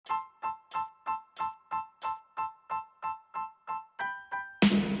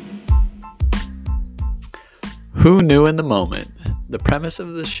Who knew in the moment? The premise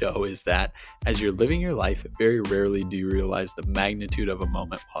of the show is that as you're living your life, very rarely do you realize the magnitude of a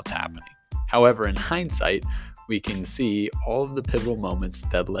moment while it's happening. However, in hindsight, we can see all of the pivotal moments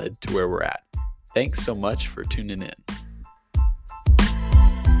that led to where we're at. Thanks so much for tuning in.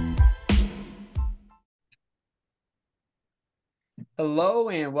 Hello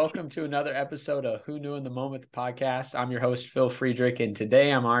and welcome to another episode of Who Knew in the Moment, the podcast. I'm your host, Phil Friedrich, and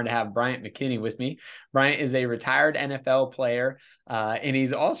today I'm honored to have Bryant McKinnie with me. Bryant is a retired NFL player, and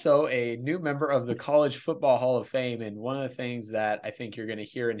he's also a new member of the College Football Hall of Fame. And one of the things that I think you're going to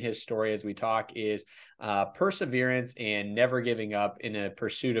hear in his story as we talk is perseverance and never giving up in a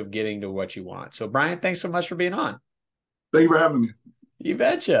pursuit of getting to what you want. So, Bryant, thanks so much for being on. Thank you for having me. You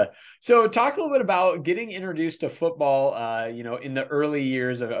betcha. So talk a little bit about getting introduced to football, in the early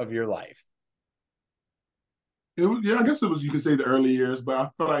years of your life. I guess it was, you could say the early years, but I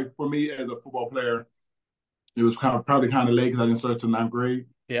feel like for me as a football player, it was probably kind of late because I didn't start until ninth grade.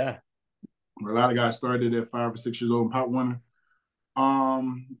 Yeah. A lot of guys started at 5 or 6 years old in Pop Warner. I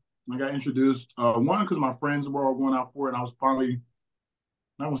got introduced, one, because my friends were all going out for it, and I was finally,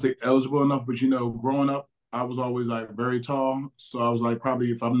 I don't want to say eligible enough, but growing up, I was always like very tall. So I was like, probably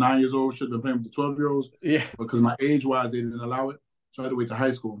if I'm 9 years old, should have been playing with the 12-year-olds. Yeah. Because my age wise, they didn't allow it. So I had to wait to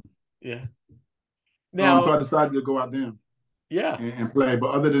high school. Yeah. So Now, I decided to go out there yeah. and play.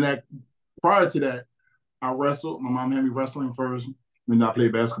 But other than that, prior to that, I wrestled. My mom had me wrestling first, and then I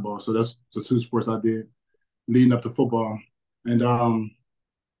played basketball. So that's the two sports I did leading up to football. And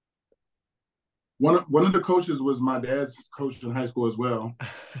one of the coaches was my dad's coach in high school as well.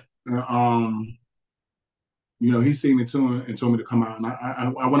 And, he seen me too and told me to come out. And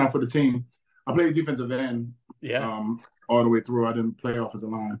I went out for the team. I played defensive end. Yeah. All the way through. I didn't play offensive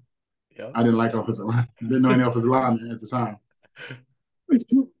line. Yeah. I didn't like offensive line. I didn't know any offensive line at the time.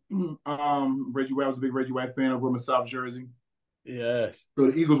 Reggie White, I was a big Reggie White fan. I grew up in South Jersey. Yes. So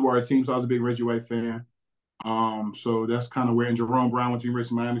the Eagles were our team, so I was a big Reggie White fan. So that's kind of where, and Jerome Brown went to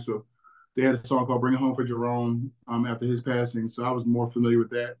University of Miami. So they had a song called "Bring It Home" for Jerome after his passing. So I was more familiar with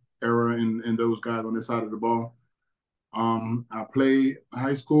that era and those guys on this side of the ball. I played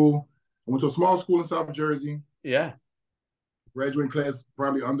high school. I went to a small school in South Jersey. Yeah. Graduating class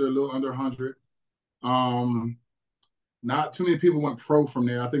probably a little under 100. Not too many people went pro from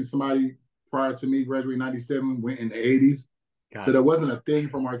there. I think somebody prior to me graduating 97 went in the 80s. So that wasn't a thing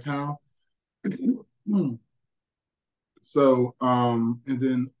from our town. So, and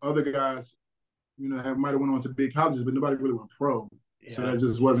then other guys, might have went on to big colleges, but nobody really went pro. Yeah. So that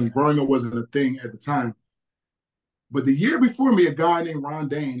just wasn't, growing up wasn't a thing at the time. But the year before me, a guy named Ron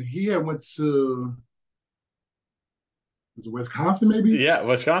Dane, he had went to, was it Wisconsin maybe? Yeah,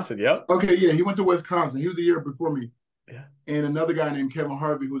 Wisconsin, yep. Okay, yeah, he went to Wisconsin. He was a year before me. Yeah. And another guy named Kevin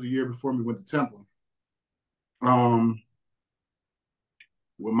Harvey, who was a year before me, went to Temple.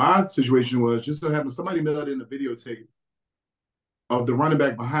 What my situation was, just so happened, somebody mailed in a videotape of the running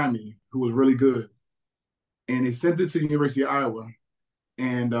back behind me who was really good. And they sent it to the University of Iowa.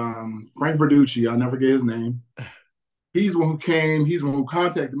 And Frank Verducci, I'll never forget his name. He's the one who came, he's the one who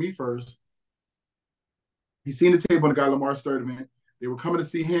contacted me first. He seen the tape on the guy Lamar Sturdivant. They were coming to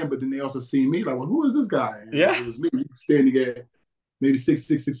see him, but then they also seen me. Like, well, who is this guy? And yeah. It was me standing at maybe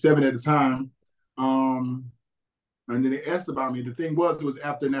 6'6", 6'7" at the time. And then they asked about me. The thing was, it was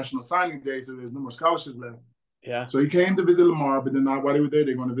after National Signing Day, so there's no more scholarships left. Yeah. So he came to visit Lamar, but then while they were there,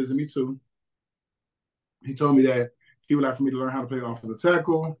 they're going to visit me too. He told me that he would like for me to learn how to play offensive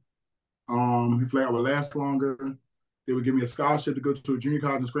tackle. He felt like I would last longer. They would give me a scholarship to go to a junior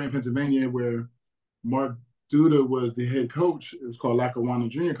college in Scranton, Pennsylvania, where Mark Duda was the head coach. It was called Lackawanna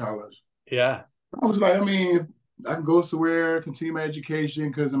Junior College. Yeah. I was like, I can go somewhere, continue my education,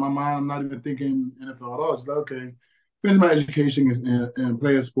 because in my mind, I'm not even thinking NFL at all. It's like, okay, finish my education and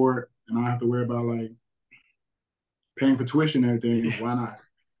play a sport, and I don't have to worry about like paying for tuition and everything. Why not?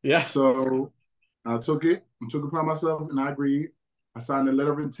 Yeah. So I took it upon myself, and I agreed. I signed a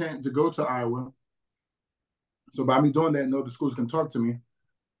letter of intent to go to Iowa. So by me doing that, no other schools can talk to me.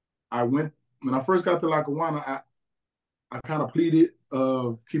 I went, when I first got to Lackawanna, I kind of pleaded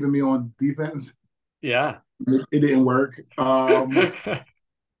of keeping me on defense. Yeah. It didn't work. I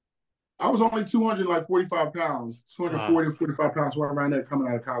was only 245 pounds, 240, 45 pounds, somewhere around there coming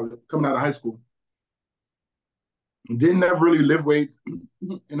out of high school. Didn't ever really lift weights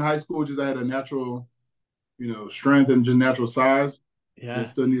in high school, just I had a natural, strength and just natural size. Yeah. And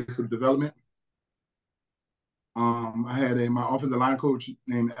still needed some development. I had my offensive line coach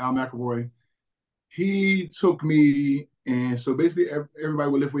named Al McElroy. He took me, and so basically everybody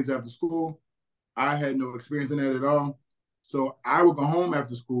would lift weights after school. I had no experience in that at all. So I would go home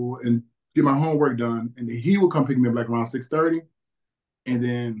after school and get my homework done, and then he would come pick me up like around 6:30, and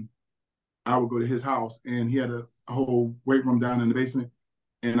then I would go to his house, and he had a whole weight room down in the basement,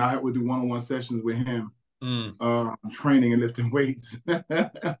 and I would do one-on-one sessions with him, Mm. training and lifting weights. Yeah.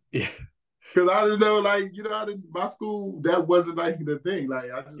 Because I didn't know, like, my school, that wasn't like the thing.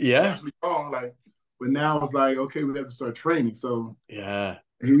 Like, I just Yeah. naturally gone. Like, but now it's like, okay, we have to start training. So Yeah.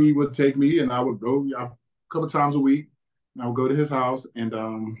 he would take me, and I would go a couple times a week. And I would go to his house, and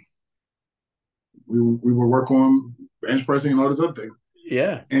we would work on bench pressing and all this other thing.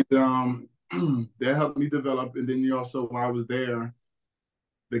 Yeah. And that helped me develop. And then also, while I was there,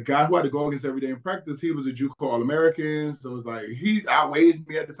 the guy who I had to go against every day in practice, he was a JUCO All-American. So it was like, he outweighs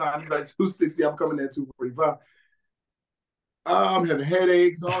me at the time. He's like 260. I'm coming in at 245. I'm having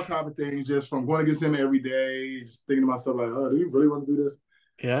headaches, all type of things, just from going against him every day, just thinking to myself, like, oh, do you really want to do this?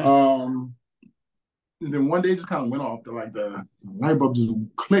 Yeah. And then one day it just kind of went off. The light bulb just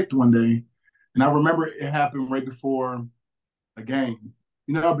clicked one day. And I remember it happened right before a game.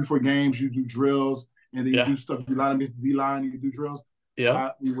 Before games, you do drills, and then you Yeah. do stuff. You line against the D line, and you do drills.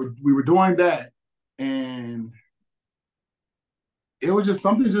 Yeah. We were doing that, and it was just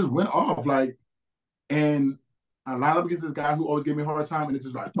something just went off. Like, and I lined up against this guy who always gave me a hard time, and it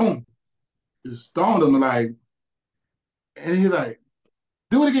just like boom, just stoned him like, and he's like,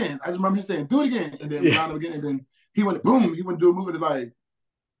 do it again. I just remember him saying, do it again, and then we Yeah. lined up again, and then he went boom, he went to do a move, and like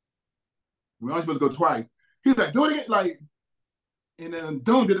we only supposed to go twice. He's like, do it again, like. And then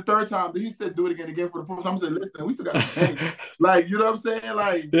Doom did the third time. Then he said, do it again for the fourth time. I said, listen, we still got this game. Like, you know what I'm saying?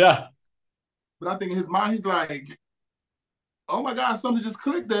 Like, Yeah. but I think in his mind, he's like, oh my God, something just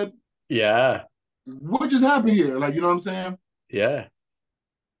clicked that. Yeah. What just happened here? Like, you know what I'm saying? Yeah.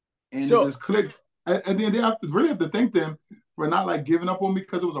 And it So, just clicked. And then they really have to thank them for not like giving up on me,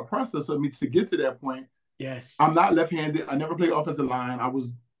 because it was a process of me to get to that point. yes. I'm not left-handed. I never played offensive line. I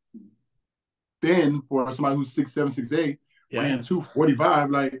was thin for somebody who's 6'7", 6'8", Yeah. weighing 245.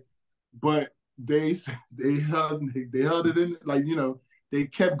 Like, but they held it in, like, they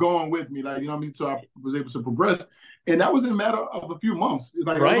kept going with me, like, you know what I mean. So I was able to progress, and that was in a matter of a few months.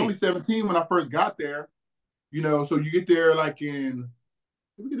 Like, I was only Right. 17 when I first got there, so you get there like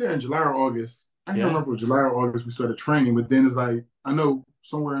we get there in July or August. I can't Yeah. remember if it was July or August we started training, but then it's like, I know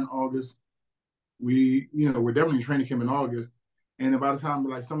somewhere in August we're definitely in training camp in August, and by the time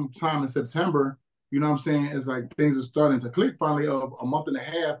like sometime in September, you know what I'm saying, it's like things are starting to click finally of a month and a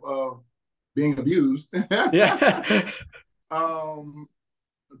half of being abused. Yeah. um,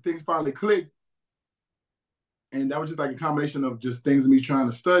 Things finally clicked, and that was just like a combination of just things me trying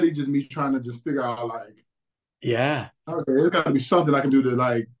to study, just me trying to just figure out like, Yeah. okay, there's got to be something I can do to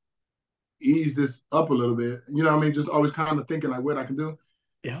like ease this up a little bit. You know what I mean? Just always kind of thinking like what I can do,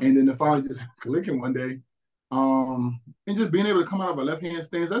 Yeah. and then it finally just clicking one day. And just being able to come out of a left hand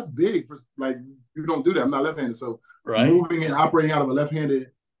stance, that's big for like, you don't do that. I'm not left handed, so Right. moving and operating out of a left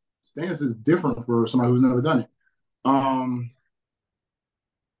handed stance is different for somebody who's never done it. Yeah.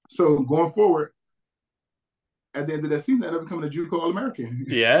 So going forward, at the end of that season, I ended up becoming a JUCO All-American.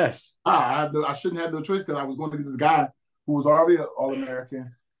 Yes. I shouldn't have no choice, because I was going against this guy who was already an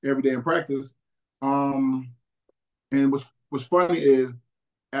All-American every day in practice. And what's funny is,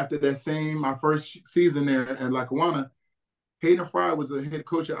 after my first season there at Lackawanna, Hayden Fry was the head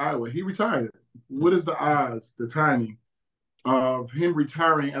coach at Iowa. He retired. What is the odds, the timing of him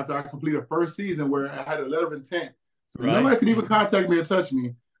retiring after I completed a first season where I had a letter of intent? So Right. nobody could even contact me or touch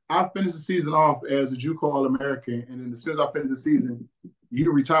me. I finished the season off as a JUCO All-American, and then as soon as I finished the season,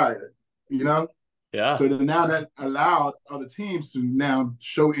 you retired, you know? Yeah. So then now that allowed other teams to now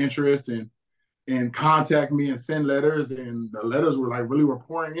show interest and contact me and send letters, and the letters were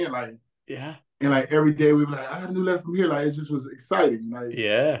pouring in, like, Yeah. and like every day we were like, I got a new letter from here. Like, it just was exciting. Like,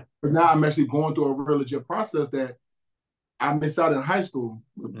 Yeah. but now I'm actually going through a real legit process that I missed out in high school.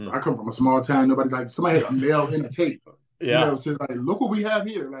 Mm. I come from a small town. Somebody had a mail in the tape, Yeah. to like, look what we have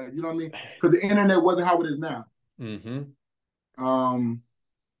here. Like, you know what I mean? Because the internet wasn't how it is now. Mm-hmm. Um,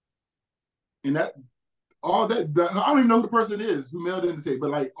 and I don't even know who the person is who mailed in the tape,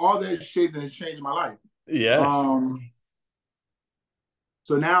 but like all that shaped and changed my life. Yes. Um,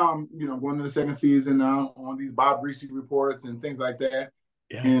 so now I'm, going to the second season now on these Bob Greasy reports and things like that.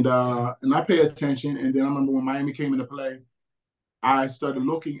 Yeah. And I pay attention. And then I remember when Miami came into play, I started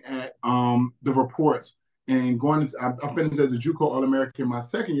looking at the reports and going. I finished as a JUCO All-American my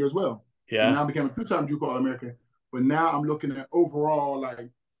second year as well. So Yeah. now I became a two-time JUCO All-American. But now I'm looking at overall, like,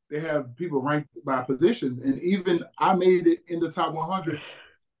 they have people ranked by positions, and even I made it in the top 100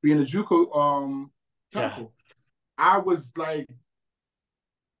 being a JUCO Yeah. tackle. I was like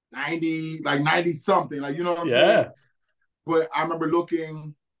 90, like 90 something, like, you know what I'm saying? Yeah. But I remember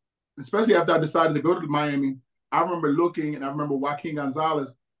looking especially after I decided to go to Miami, I remember looking and I remember Joaquin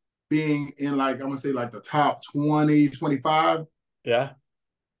Gonzalez being in like, I'm gonna say like the top 20, 25. Yeah.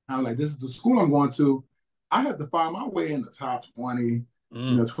 I'm like, this is the school I'm going to. I have to find my way in the top 20,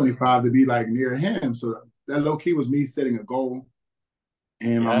 Mm. 25 to be like near him. So that low key was me setting a goal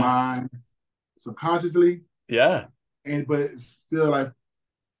in my Yeah. mind subconsciously. Yeah. And but still like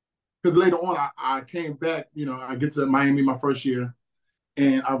because later on I came back, I get to Miami my first year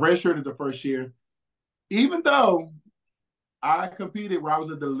and I redshirted the first year, even though I competed where I was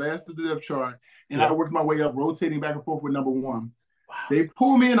at the last of the depth chart and I Yeah. worked my way up, rotating back and forth with number one. Wow. They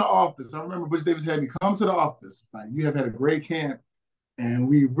pulled me in the office. I remember Butch Davis had me come to the office. Like, you have had a great camp, and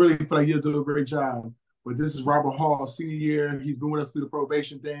we really feel like you'll do a great job. But this is Robert Hall, senior year. He's been with us through the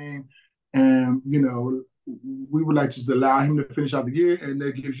probation thing. And, we would like to just allow him to finish out the year, and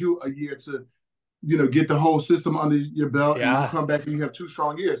that gives you a year to, get the whole system under your belt, and you Yeah. come back and you have 2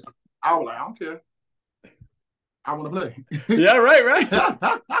 strong years. I was like, I don't care. I want to play. Yeah. Right. Right.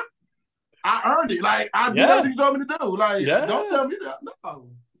 I earned it. Like, I did Yeah. everything you told me to do. Like, don't Yeah. tell me that. No.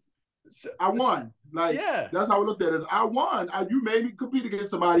 So, I won. Like, yeah. that's how I looked at it. I won. You made me compete against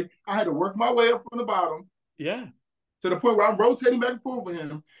somebody. I had to work my way up from the bottom Yeah. to the point where I'm rotating back and forth with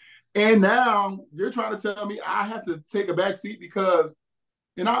him. And now you're trying to tell me I have to take a back seat because,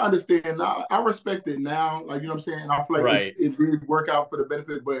 and I understand now, I respect it now. Like, what I'm saying? I feel like Right. it did work out for the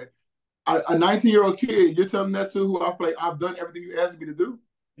benefit. But a 19-year-old kid, you're telling that to who I feel like I've done everything you asked me to do.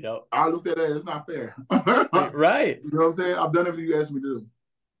 Yep. I looked at it as it's not fair. You Right. know what I'm saying? I've done everything you asked me to do.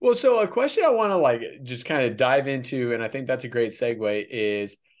 Well, so a question I want to like just kind of dive into, and I think that's a great segue,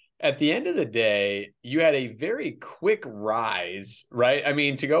 is at the end of the day, you had a very quick rise, right? I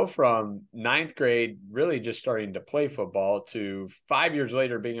mean, to go from ninth grade, really just starting to play football, to 5 years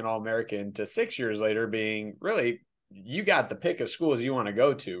later being an All-American, to 6 years later being really, you got the pick of schools you want to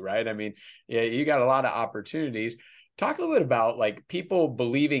go to, right? I mean, yeah, you got a lot of opportunities. Talk a little bit about like people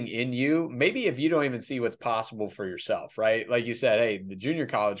believing in you, maybe if you don't even see what's possible for yourself, right? Like you said, hey, the junior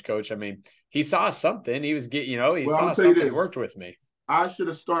college coach, I mean, he saw something. He was he Well, I'm saw gonna tell you something. He this. worked with me. I should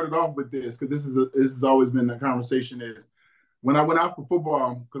have started off with this because this has always been the conversation is when I went out for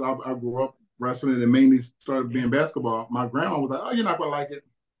football because I grew up wrestling and mainly started being Yeah. basketball. My grandma was like, "Oh, you're not gonna like it.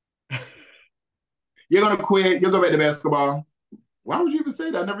 You're gonna quit. You'll go back to basketball." Why would you even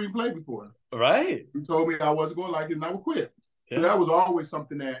say that? I never even played before. Right. He told me I wasn't gonna like it and I would quit. So Yeah. that was always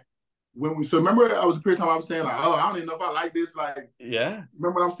something that so remember I was a period of time I was saying like, oh, I don't even know if I like this. Like, Yeah.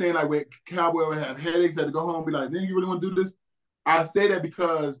 remember what I'm saying? Like when Cowboy would have headaches, had to go home and be like, then you really want to do this? I say that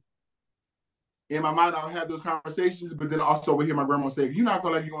because in my mind, I would have those conversations, but then also we hear my grandma say, "You're not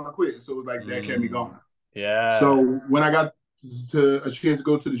gonna like you want to quit." So it was like that kept me going. Yeah. So when I got to a chance to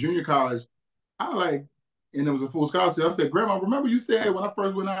go to the junior college, I like, and it was a full scholarship. I said, "Grandma, remember you said when I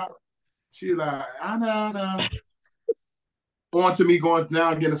first went out?" She like, "I know, I know." On to me going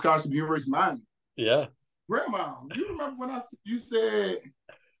now and getting a scholarship at the University of Miami. Yeah. Grandma, you remember when you said,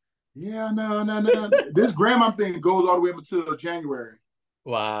 "Yeah, no, no, no." This grandma thing goes all the way up until January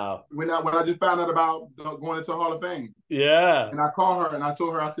Wow. when I just found out about going into Hall of Fame. Yeah. And I called her and I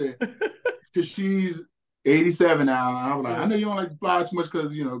told her, I said, because she's 87 now. And I was like, I Yeah. know you don't like to fly too much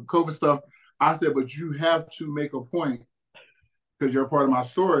because, COVID stuff. I said, but you have to make a point because you're a part of my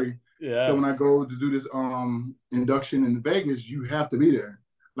story. So Yeah. when I go to do this induction in Vegas, you have to be there.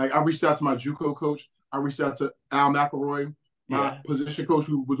 Like I reached out to my JUCO coach. I reached out to Al McElroy, my Yeah. position coach,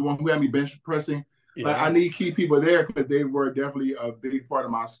 who was the one who had me bench pressing. Like I Yeah. need key people there because they were definitely a big part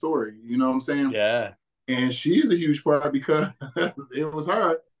of my story. You know what I'm saying? Yeah. And she is a huge part because it was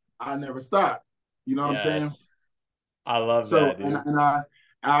her. I never stopped. You know what I'm saying? Yes. I love So that, and dude.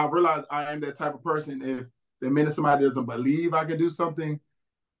 I realize I am that type of person. If the minute somebody doesn't believe I can do something,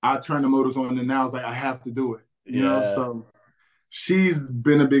 I turn the motors on and now it's like I have to do it. Yeah. So she's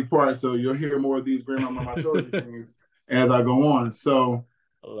been a big part. So you'll hear more of these grandmama my children I things as I go on. So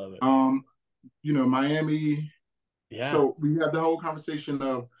love it. um, Miami. Yeah. So we have the whole conversation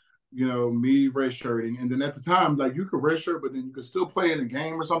of, me redshirting. And then at the time, like you could redshirt, but then you could still play in a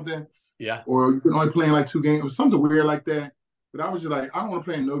game or something, Yeah. or you could only play in like 2 games or something weird like that. But I was just like, I don't want to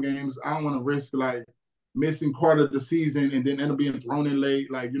play in no games. I don't want to risk like missing part of the season and then end up being thrown in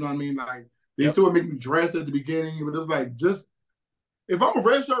late. Like, you know what I mean? Like they Yep. still would make me dress at the beginning, but it was like just if I'm a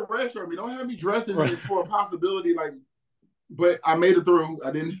redshirt me. Don't have me dressing Right. it for a possibility. Like, but I made it through.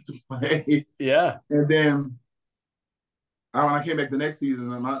 I didn't have to play. Yeah. And then when I came back the next season,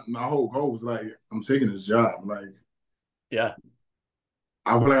 my whole goal was like, I'm taking this job. Like, Yeah.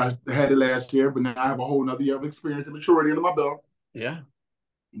 I feel like I had it last year, but now I have a whole another year of experience and maturity under my belt. Yeah.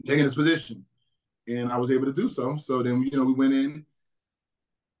 I'm taking this position, and I was able to do so. So then, we went in.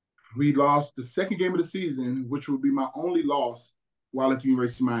 We lost the second game of the season, which would be my only loss while at the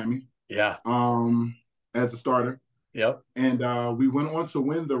University of Miami, Yeah. as a starter. Yep. And we went on to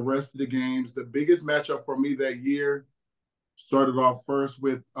win the rest of the games. The biggest matchup for me that year started off first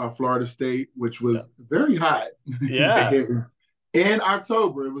with Florida State, which was Yep. very hot. Yeah. In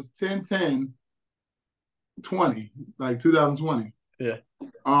October, it was 10-10-20, like 2020. Yeah.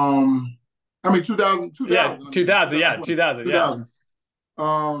 I mean 2000, Yeah. 2000. Yeah. 2020, 2000. Yeah. 2000.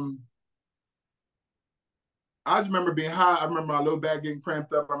 Um, I just remember being high. I remember my low back getting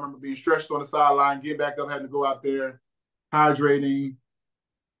cramped up. I remember being stretched on the sideline, getting back up, having to go out there, hydrating.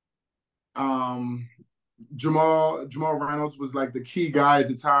 Um, Jamal Reynolds was like the key guy at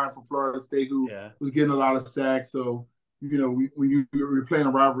the time for Florida State who Yeah. was getting a lot of sacks. So when you're playing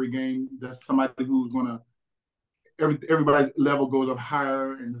a rivalry game, that's somebody who's gonna everybody's level goes up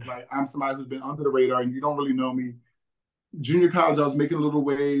higher, and it's like I'm somebody who's been under the radar, and you don't really know me. Junior college, I was making little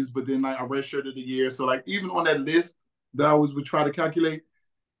waves, but then like I redshirted a year. So like even on that list that I would try to calculate,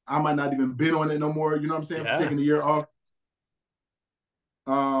 I might not even been on it no more. You know what I'm saying? For Yeah. taking a year off.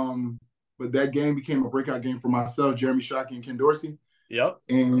 But that game became a breakout game for myself, Jeremy Shockey, and Ken Dorsey. Yep.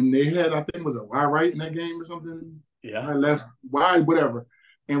 And they had, I think, was a wide right in that game or something. Yeah. Wide left, wide, whatever.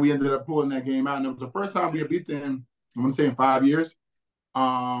 And we ended up pulling that game out. And it was the first time we had beat them, I'm going to say in 5 years.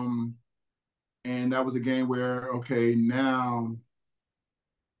 And that was a game where, okay, now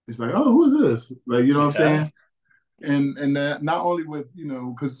it's like, oh, who is this? Like, you know what I'm Yeah. saying? And that not only with,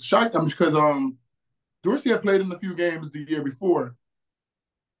 because Dorsey had played in a few games the year before,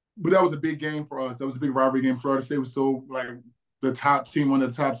 but that was a big game for us. That was a big rivalry game. Florida State was so like the top team, one of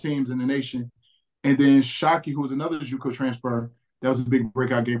the top teams in the nation. And then Shockey, who was another JUCO transfer, that was a big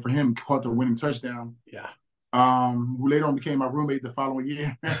breakout game for him. Caught the winning touchdown. Yeah. Who later on became my roommate the following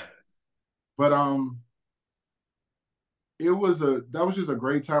year. But that was just a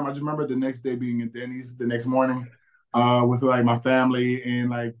great time. I just remember the next day being in Denny's the next morning, with like my family, and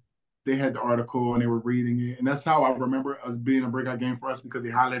like they had the article and they were reading it. And that's how I remember us being a breakout game for us, because they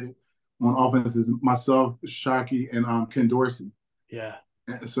highlighted on offenses myself, Shockey, and Ken Dorsey. Yeah.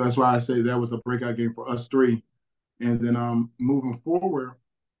 And so that's why I say that was a breakout game for us three. And then moving forward,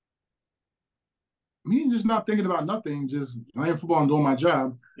 me just not thinking about nothing, just playing football and doing my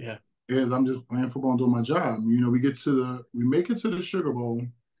job. Yeah. Is I'm just playing football and doing my job. We make it to the Sugar Bowl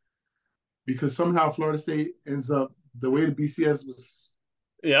because somehow Florida State ends up the way the BCS was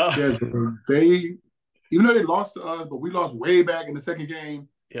Yeah. scheduled. They, even though they lost to us, but we lost way back in the second game.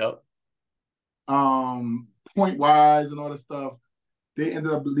 Yep. Point wise and all this stuff. They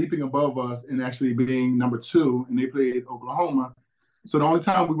ended up leaping above us and actually being number 2, and they played Oklahoma. So the only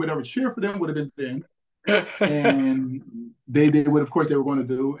time we would ever cheer for them would have been then. And they did what, of course, they were going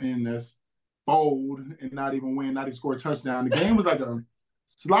to do, and that's fold and not even win, not even score a touchdown. The game was like a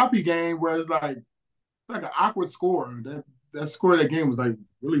sloppy game where it's like an awkward score. That score of that game was like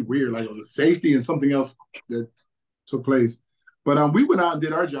really weird. Like it was a safety and something else that took place. But we went out and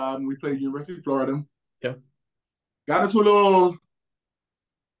did our job, and we played University of Florida. Yep. Got into a little,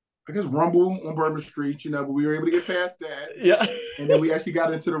 I guess, rumble on Bourbon Street, but we were able to get past that. Yeah. And then we actually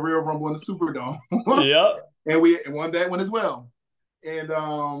got into the real rumble in the Superdome. Yep. And we won that one as well. And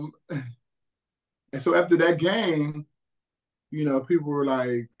so after that game, people were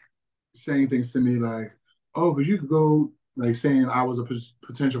like saying things to me like, oh, because you could go, like saying I was a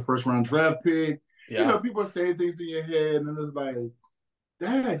potential first round draft pick. Yeah. People are saying things in your head, and it's like,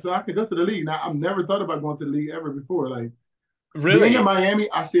 dang, so I could go to the league. Now, I've never thought about going to the league ever before. Like, Really? being in Miami,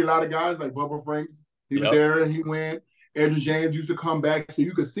 I see a lot of guys like Bubba Franks. He was there and he went. Andrew James used to come back, so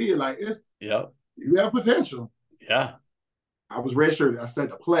you could see it like you have potential. Yeah. I was redshirted. I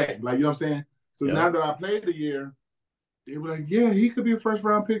started to play. Like, you know what I'm saying? So Yep. now that I played a year, they were like, yeah, he could be a first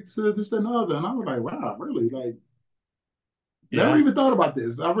round pick to this and other. And I was like, wow, really? Like, never even thought about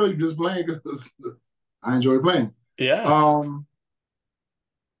this. I really just playing because I enjoy playing. Yeah.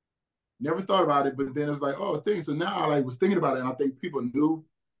 Never thought about it, but then it was like, oh, thing. So now I like was thinking about it, and I think people knew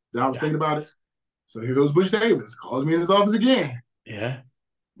that I was thinking about it. So here goes Butch Davis, calls me in his office again. Yeah.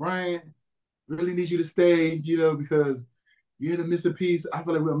 Bryant, really need you to stay, because you're the missing piece. I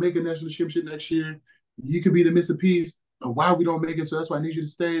feel like we'll make a national championship next year. You could be the missing piece of why we don't make it. So that's why I need you to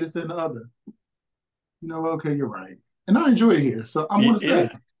stay, this and the other. Okay, you're right. And I enjoy it here. So I'm going to stay.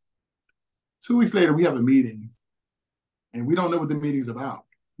 2 weeks later, we have a meeting, and we don't know what the meeting's about.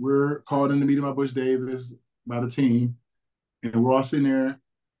 We're called in the meeting by Butch Davis, by the team, and we're all sitting there.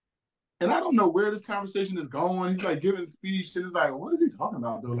 And I don't know where this conversation is going. He's like giving a speech, and it's like, what is he talking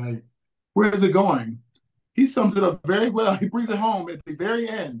about, though? Like, where is it going? He sums it up very well. He brings it home at the very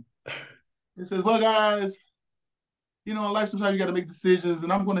end. He says, well, guys, you know, in life sometimes you got to make decisions,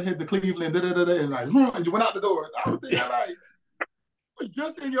 and I'm going to head to Cleveland, da da da da, and like, and you went out the door. I was sitting there like, I was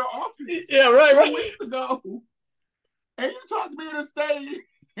just in your office Yeah, right, 2 weeks ago, and you talked me to stay,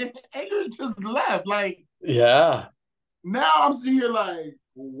 and you just left. Like, Yeah. now I'm sitting here like,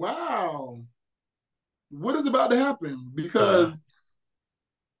 wow, what is about to happen? Yeah. Because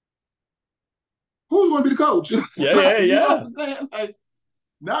who's going to be the coach? Yeah, Like, yeah, you know what yeah. I'm saying? Like,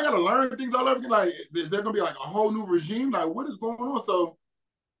 now I got to learn things all over again. Like, is there going to be like a whole new regime? Like, what is going on? So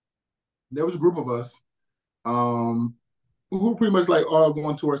there was a group of us. Um, who were pretty much like all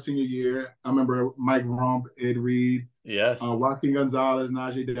going to our senior year. I remember Mike Rump, Ed Reed, Yes. Joaquin Gonzalez,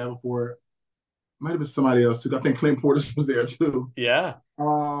 Najee Davenport. Might have been somebody else too. I think Clint Portis was there too. Yeah.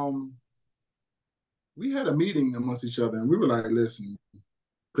 We had a meeting amongst each other, and we were like, "Listen,"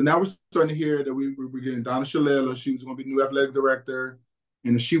 because now we're starting to hear that we were getting Donna Shalala. She was going to be new athletic director,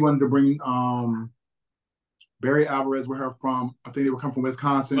 and she wanted to bring Barry Alvarez with her from. I think they would come from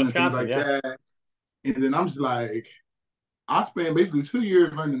Wisconsin and things Wisconsin, like yeah. that. And then I'm just like, I spent basically 2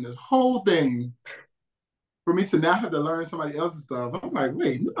 years learning this whole thing for me to now have to learn somebody else's stuff. I'm like,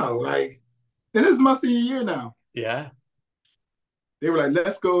 wait, no, like, and this is my senior year now. Yeah. They were like,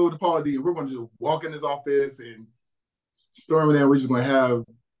 let's go to Paul D. We're going to just walk in his office and storm in there. We're just going to have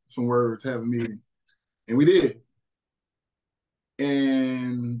some words, have a meeting. And we did.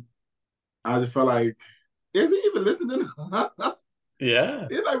 And I just felt like, is he even listening? Yeah.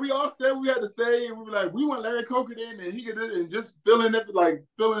 It's like we all said we had to say, and we were like, we want Larry Coker in, and he could do it, and just fill in that, like,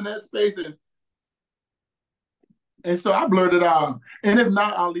 fill in that space. And so I blurted out, and if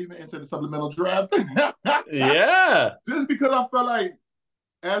not, I'll leave it into the supplemental draft. Yeah. Just because I felt like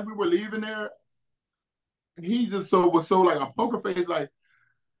as we were leaving there, he just was so like a poker face, like,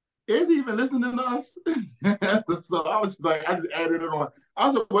 is he even listening to us? So I was like, I just added it on. I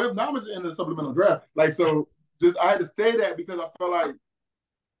was like, well, if not, I'm just in the supplemental draft. Like, so just I had to say that because I felt like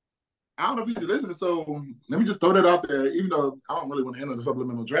I don't know if he's listening. So let me just throw that out there, even though I don't really want to enter the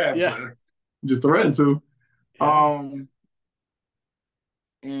supplemental draft, Yeah. but just threatened to. Yeah. Um,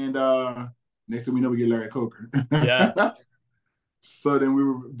 and next thing we know, we get Larry Coker. Yeah. So then we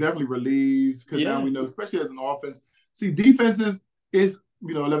were definitely relieved because now Yeah. we know, especially as an offense. See, defenses is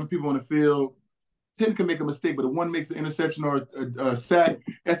 11 people on the field. 10 can make a mistake, but if one makes an interception or a sack,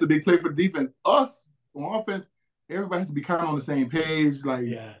 that's a big play for the defense. Us on offense, everybody has to be kind of on the same page. Like,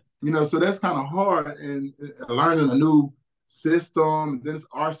 Yeah. so that's kind of hard. And learning a new system. Then it's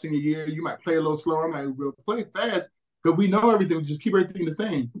our senior year. You might play a little slower. I'm like, we'll play fast because we know everything. We just keep everything the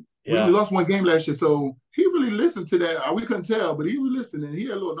same. We only Yeah. lost one game last year, so he really listened to that. We couldn't tell, but he was listening. He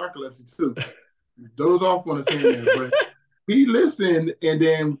had a little narcolepsy too. Doze off on us here and there, but he listened. And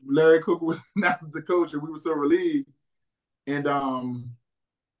then Larry Cook was announced the coach, and we were so relieved. And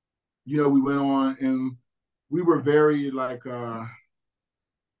we went on, and we were very like,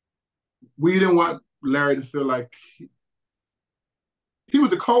 we didn't want Larry to feel like he was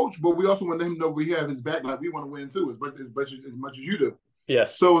the coach, but we also wanted him to know we have his back. Like, we want to win too, as much as you do.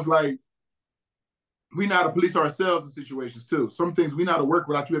 Yes. So it's like, we know how to police ourselves in situations too. Some things we know how to work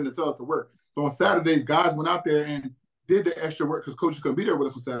without you having to tell us to work. So on Saturdays, guys went out there and did the extra work because coaches couldn't be there with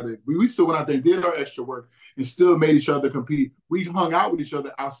us on Saturdays. We still went out there and did our extra work and still made each other compete. We hung out with each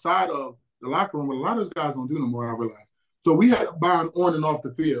other outside of the locker room, but a lot of those guys don't do no more, I realize. So we had to bond on and off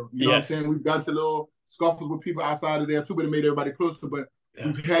the field. You know what I'm saying? Yes. We've got the little scuffles with people outside of there too, but it made everybody closer. But Yeah.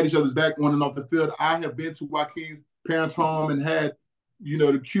 we've had each other's back on and off the field. I have been to Joaquin's parents' home and had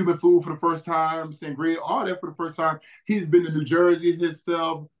the Cuban food for the first time, sangria, all that for the first time. He's been to New Jersey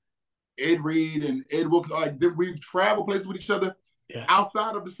himself, Ed Reed and Ed Wilkins. Like, we've traveled places with each other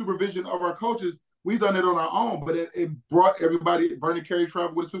outside of the supervision of our coaches. We've done it on our own, but it brought everybody. Vernon Carey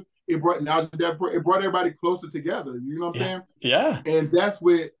traveled with us. It brought everybody closer together. You know what I'm saying? Yeah. And that's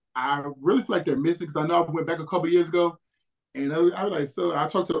what I really feel like they're missing. Because I know I went back a couple of years ago, and I was like, so I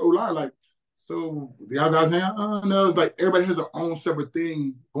talked to the O-line, like, so the y'all guys now? No, it's like everybody has their own separate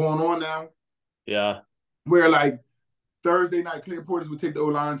thing going on now. Yeah. Where like Thursday night, Clint Portis would take the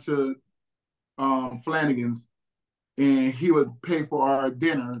O-line to Flanagan's, and he would pay for our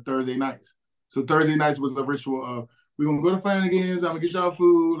dinner Thursday nights. So Thursday nights was a ritual of, we're gonna go to Flanagan's, I'm gonna get y'all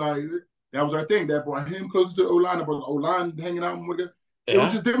food. Like, that was our thing. That brought him closer to the O-line, that brought the O-line hanging out with it. It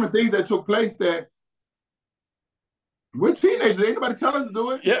was just different things that took place that we're teenagers. Ain't nobody tell us to do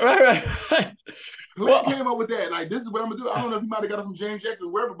it. Yeah, right. Clint came up with that. Like, this is what I'm gonna do. I don't know if he might have got it from James Jackson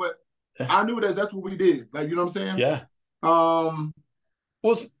or wherever, but I knew that that's what we did. Like, you know what I'm saying? Yeah. Um,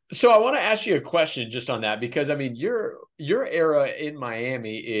 Well, So I want to ask you a question just on that, because I mean your era in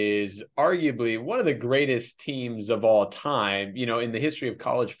Miami is arguably one of the greatest teams of all time, in the history of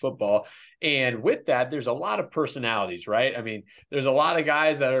college football. And with that, there's a lot of personalities, right? I mean, there's a lot of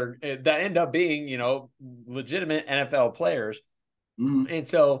guys that end up being, legitimate NFL players. Mhm. And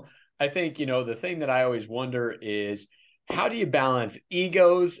so I think, the thing that I always wonder is, how do you balance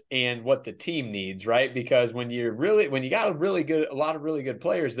egos and what the team needs, right? Because when you got a lot of really good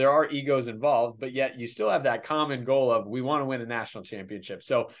players, there are egos involved, but yet you still have that common goal of, we want to win a national championship.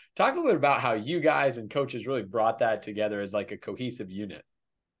 So talk a little bit about how you guys and coaches really brought that together as like a cohesive unit.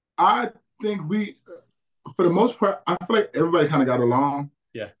 I think for the most part, I feel like everybody kind of got along.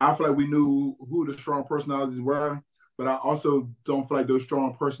 Yeah. I feel like we knew who the strong personalities were, but I also don't feel like those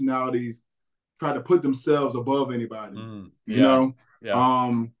strong personalities try to put themselves above anybody. You Yeah. know, Yeah.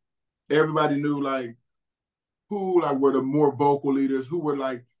 um, everybody knew like who like were the more vocal leaders, who were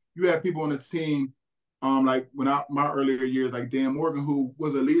like you had people on the team, like my earlier years, like Dan Morgan, who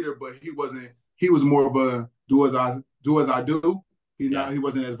was a leader, but he wasn't. He was more of a do as I do. Yeah. He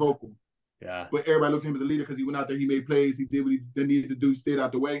wasn't as vocal. Yeah. But everybody looked at him as a leader because he went out there, he made plays, he did what he needed to do, he stayed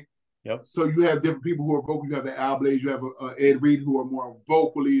out the way. Yep. So you have different people who are vocal. You have the Al Blaze, you have Ed Reed, who are more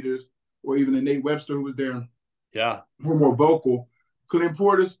vocal leaders, or even a Nate Webster who was there, Yeah. who are more vocal. Clint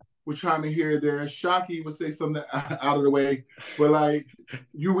Portis would chime in here or there. Shockey would say something out of the way, but like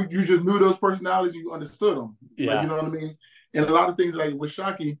you just knew those personalities, you understood them. Yeah. Like, you know what I mean? And a lot of things like with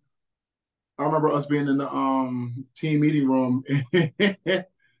Shockey, I remember us being in the team meeting room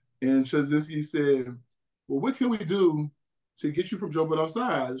and Chazinski said, well, what can we do to get you from jumping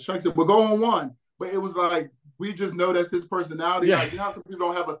offside? Shockey said, well, go on one. But it was like, we just know that's his personality. Yeah. Like, you know how some people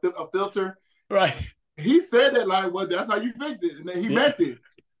don't have a filter? Right. He said that like, well, that's how you fix it. And then he meant it.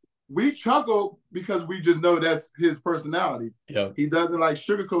 We chuckle because we just know that's his personality. Yep. He doesn't like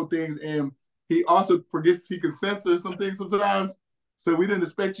sugarcoat things, and he also forgets he can censor some things sometimes. So we didn't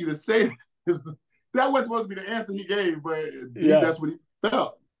expect you to say that. That wasn't supposed to be the answer he gave, but that's what he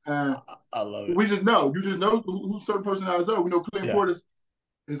felt. I love it. We just know. You just know who certain personalities are. We know Clint Portis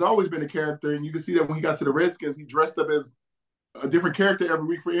has always been a character, and you can see that when he got to the Redskins, he dressed up as a different character every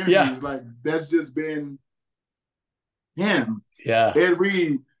week for interviews. Yeah. Like, that's just been him. Yeah. Ed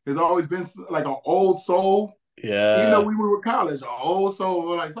Reed has always been like an old soul. Yeah. Even though we were in college, an old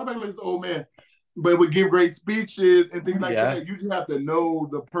soul, like somebody like this old man, but would give great speeches and things like that. You just have to know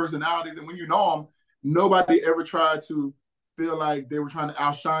the personalities, and when you know them, nobody ever tried to feel like they were trying to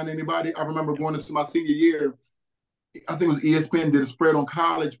outshine anybody. I remember going into my senior year, I think it was ESPN did a spread on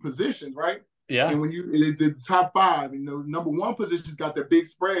college positions, right? Yeah. And when it did the top five, number one positions got their big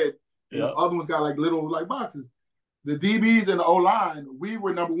spread, and the other ones got like little like boxes. The DBs and the O-line, we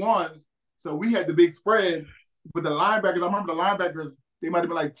were number ones, so we had the big spread. But the linebackers, I remember the linebackers, they might have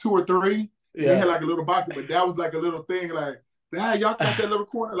been like 2 or 3. And they had like a little box, but that was like a little thing, like, y'all got that little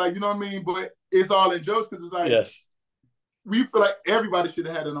corner, like, you know what I mean? But it's all in jokes because it's like, we feel like everybody should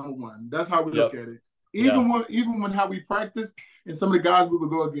have had a number one. That's how we look at it. Even when how we practice, and some of the guys we would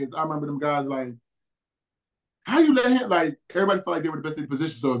go against, I remember them guys like, how you let him, like, everybody felt like they were the best in the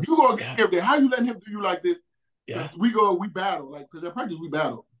position. So if you go against him, how you letting him do you like this? Yeah. We battle, like, because at practice we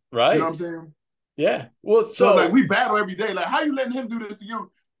battle. Right. You know what I'm saying? Yeah. Well, so like we battle every day. Like, how you letting him do this to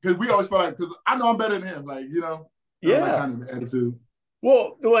you? Because we always feel like, because I know I'm better than him. Like, that kind of attitude.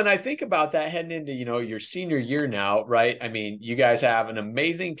 Well, when I think about that heading into, your senior year now, right? I mean, you guys have an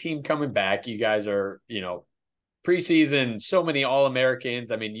amazing team coming back. You guys are, preseason, so many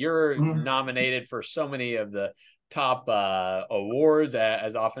All-Americans. I mean, you're nominated for so many of the top awards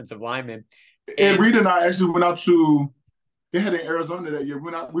as offensive linemen. And Reed and I actually went out to, they had in Arizona that year.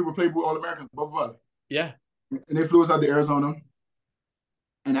 We were playing with All-Americans, both of us. Yeah. And they flew us out to Arizona.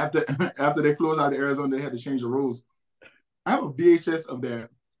 And after they flew us out to Arizona, they had to change the rules. I have a VHS of that.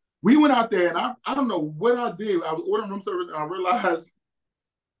 We went out there, and I don't know what I did. I was ordering room service, and I realized,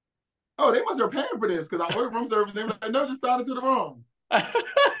 oh, they must have paying for this because I ordered room service. And they were like, no, just sign it to the room.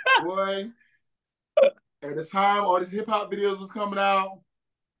 Boy, at the time, all these hip-hop videos was coming out.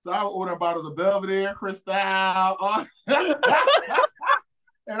 So I was ordering bottles of Belvedere, Cristal.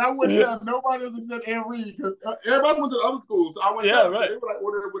 And I went there, nobody else except Ann Reed, because everybody went to the other schools. So I went there, right. So they were like,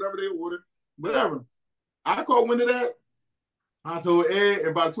 order whatever they ordered, whatever. I caught wind of that. I told Ed,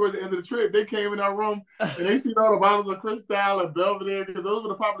 and towards the end of the trip, they came in our room, and they seen all the bottles of Cristal and Belvedere, because those were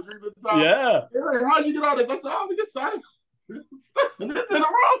the popular drinks at the time. Yeah. They're like, how'd you get all this? I said, oh, we just signed it in the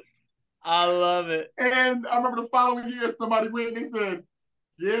room. I love it. And I remember the following year, somebody went and they said,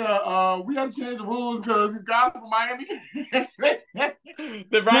 yeah, we had to change the rules because these guys from Miami.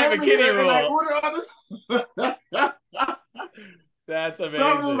 The Bryant McKinnie rule. Like, order all this. That's So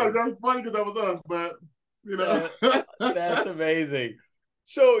I was like, amazing. that's funny because that was us, but you know. That's amazing.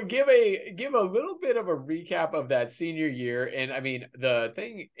 So give a little bit of a recap of that senior year. And I mean, the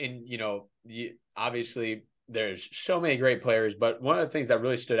thing in, obviously there's so many great players, but one of the things that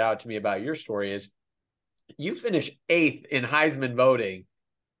really stood out to me about your story is you finished 8th in Heisman voting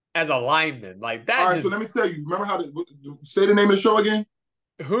as a lineman. Like All that right, so just, let me tell you. Remember how to say the name of the show again?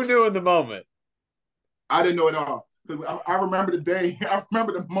 who knew in the moment? I didn't know it all. I remember the day. I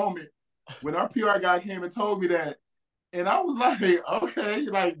remember the moment when our PR guy came and told me that, and I was like, okay,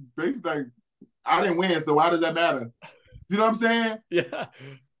 like basically, like I didn't win, so why does that matter? You know what I'm saying? Yeah.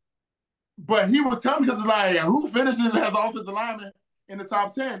 But he was telling me because it's like who finishes as offensive lineman in the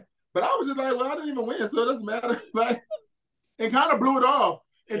top 10. But I was just like, well, I didn't even win, so it doesn't matter. Like, it kind of blew it off.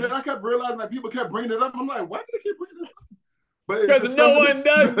 And then I kept realizing like people kept bringing it up. I'm like, why do they keep bringing this up? But it's Because just no something one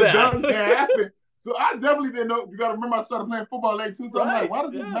does that that. doesn't happen. So I definitely didn't know. You got to remember, I started playing football late too. So I'm like, Right. why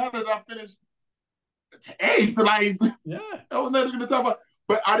does this Yeah. matter that I finished eighth? So like, Yeah. I was never going to talk about.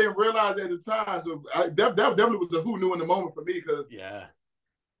 But I didn't realize at the time. So that definitely was a who knew in the moment for me because Yeah.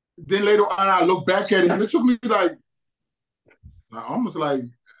 then later on I look back at it and it took me like almost like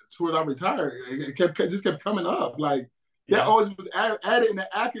towards I retired. It just kept coming up. Like that Yeah. always was added in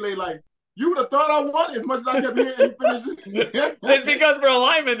the accolade. Like you would have thought I won as much as I kept hearing he finished. It's because for a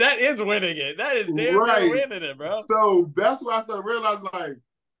lineman, that is winning it. That is damn near Right. winning it, bro. So that's why I started realizing like,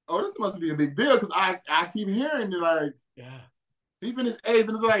 oh, this must be a big deal because I keep hearing it like Yeah. he finished eighth,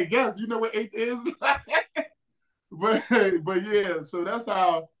 and it's like, yes, you know what eighth is. but yeah, so that's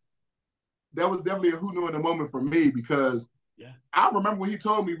how that was definitely a who knew in the moment for me because Yeah. I remember when he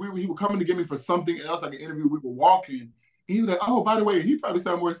told me he was coming to get me for something else, like an interview. We were walking. He was like, "Oh, by the way," he probably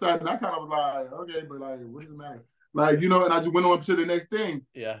sounded more excited. And I kind of was like, "Okay, but like, what does it matter?" Like, and I just went on to the next thing,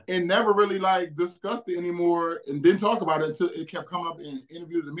 Yeah. and never really like discussed it anymore, and didn't talk about it until it kept coming up in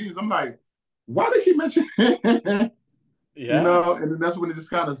interviews and meetings. I'm like, "Why did he mention it?" Yeah. And then that's when it just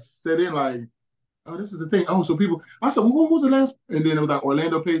kind of set in, like, "Oh, this is the thing." Oh, so people. I said, "Well, what was the last?" And then it was like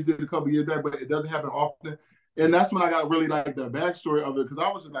Orlando Pace did a couple years back, but it doesn't happen often. And that's when I got really like the backstory of it because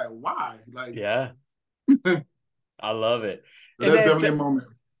I was just like, why? Like, Yeah. so I love it. And that's then, definitely a moment.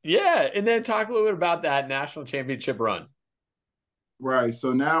 yeah. And then talk a little bit about that national championship run. Right.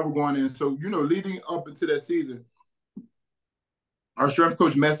 So now we're going in. So, leading up into that season, our strength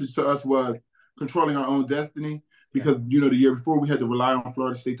coach message to us was controlling our own destiny Yeah. because, the year before we had to rely on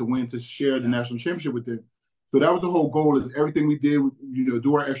Florida State to win to share the Yeah. national championship with them. So that was the whole goal is everything we did,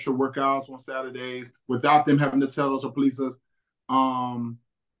 do our extra workouts on Saturdays without them having to tell us or police us.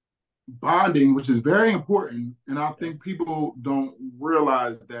 Bonding, which is very important. And I Yeah. think people don't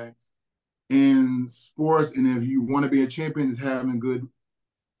realize that in sports, and if you want to be a champion, is having good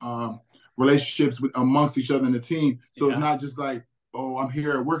relationships amongst each other in the team. So it's Yeah. not just like, oh, I'm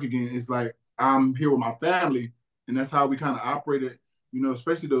here at work again. It's like I'm here with my family, and that's how we kind of operated.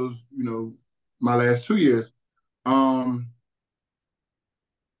 Especially those, my last 2 years.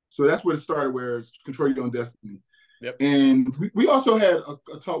 So that's where it started, where it's control your own destiny. Yep. And we also had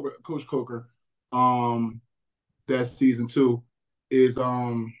a talk with Coach Coker that season too, is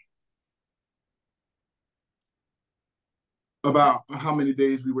about how many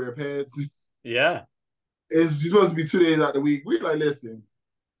days we wear pads. Yeah. It's supposed to be 2 days out the week. We're like, listen,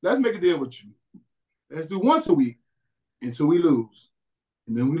 let's make a deal with you. Let's do once a week until we lose.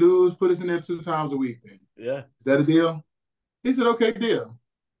 And then we lose, put us in there 2 times a week then. Yeah. Is that a deal? He said, okay, deal.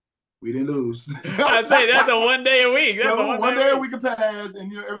 We didn't lose. I say that's a 1 day a week. That's a So one one day a day a week. week of pads,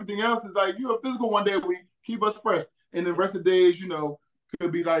 and everything else is like a physical 1 day a week, keep us fresh. And the rest of the days,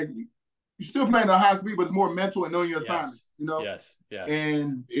 could be like you're still playing at a high speed, but it's more mental and knowing your assignments, Yes. Yes. Yes.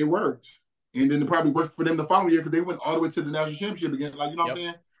 And it worked. And then it probably worked for them the following year because they went all the way to the national championship again. Like, you know what I'm Yep.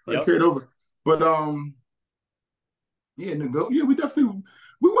 saying? Like Yep. carried over. But we definitely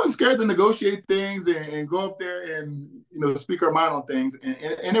we weren't scared to negotiate things and go up there and speak our mind on things,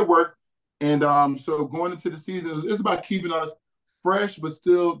 and it worked. And so going into the season, it's about keeping us fresh but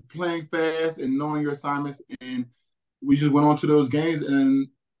still playing fast and knowing your assignments. And we just went on to those games, and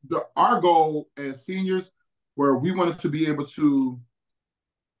our goal as seniors, where we wanted to be able to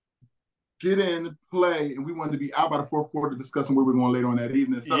get in, play, and we wanted to be out by the fourth quarter discussing where we're going later on that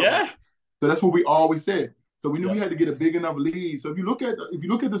evening and celebrate. Yeah. So that's what we always said. So we knew we Yep. had to get a big enough lead. So if you look at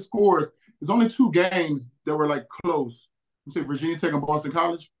the scores, there's only 2 games that were like close. You say Virginia Tech and Boston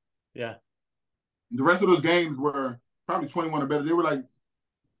College. Yeah. The rest of those games were probably 21 or better. They were like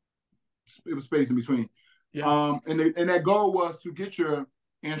it was space in between. Yeah. And that goal was to get your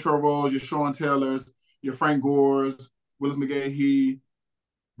Antro Rolls, your Sean Taylors, your Frank Gores, Willis McGahee,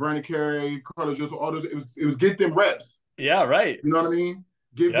 Vernon Carey, Carlos Joseph, all those. It was get them reps. Yeah, right. You know what I mean?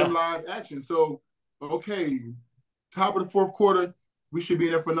 Give them Yeah. live action. So, okay, top of the fourth quarter, we should be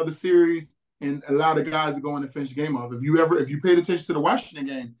in there for another series and allow the guys to go in and finish the game off. If you paid attention to the Washington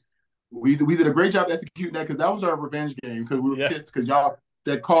game, we did a great job executing that because that was our revenge game because we were Yeah. pissed because y'all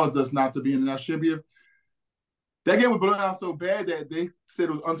that caused us not to be in the national championship. That game was blown out so bad that they said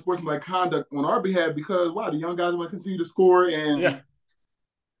it was unsportsmanlike conduct on our behalf because wow, the young guys want to continue to score and Yeah.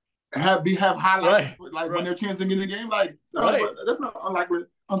 have highlights Right. like when Right. they're chancing in the game. Like Right. that's not unlike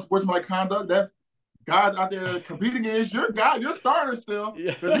unsportsmanlike conduct. That's guys out there competing against your guy, your starter still,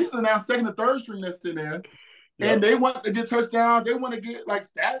 because Yeah. these are now second and third string that's in there. And Yep. they want to get touchdowns, they want to get like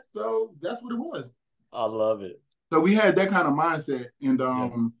stats. So that's what it was. I love it. So we had that kind of mindset. And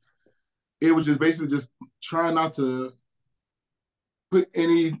Yeah. it was just basically just trying not to put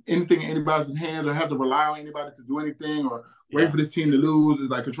anything in anybody's hands or have to rely on anybody to do anything or wait Yeah. for this team to lose. Is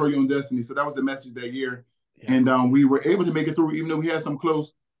like control your own destiny. So that was the message that year. Yeah. And we were able to make it through, even though we had some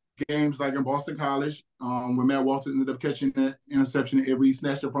close games, like in Boston College, where Matt Walton ended up catching that interception every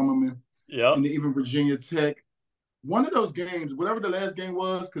snatched it from him, Yep. and even Virginia Tech. One of those games, whatever the last game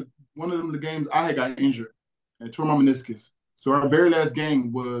was, because one of them the games I had got injured and tore my meniscus. So our very last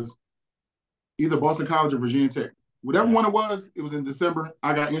game was either Boston College or Virginia Tech. Whatever Yeah. one it was in December.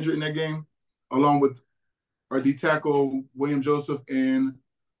 I got injured in that game, along with our D tackle William Joseph and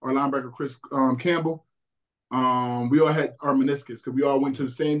our linebacker Chris Campbell. We all had our meniscus because we all went to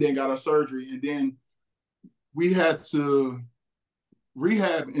the same day and got our surgery, and then we had to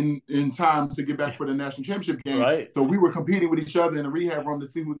rehab in time to get back Yeah. for the national championship game. Right. So we were competing with each other in the rehab room to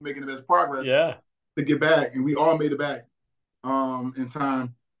see who's making the best progress Yeah. to get back, and we all made it back in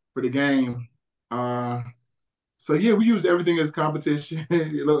time for the game. So yeah, we use everything as competition.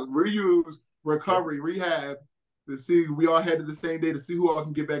 Look, we use Yeah. recovery, rehab to see. We all headed the same day to see who all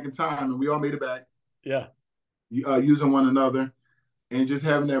can get back in time, and we all made it back Yeah. using one another and just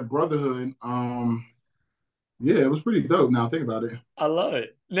having that brotherhood. Yeah, it was pretty dope. Now think about it. I love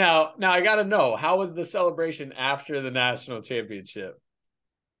it. Now I got to know, how was the celebration after the national championship?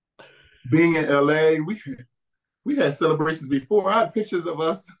 Being in LA, we had celebrations before. I had pictures of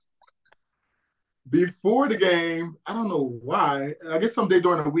us before the game. I don't know why. I guess someday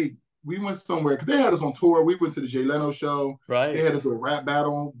during the week we went somewhere because they had us on tour. We went to the Jay Leno show. They Right. had us do a rap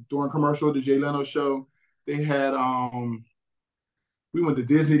battle during commercial. The Jay Leno show. They had we went to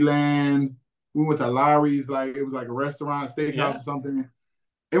Disneyland. We went to Lowry's, like it was like a restaurant, steakhouse or Yeah. something.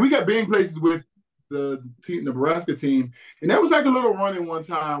 And we got being places with the team, the Nebraska team. And that was like a little run-in one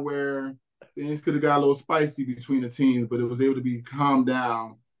time where things could have got a little spicy between the teams, but it was able to be calmed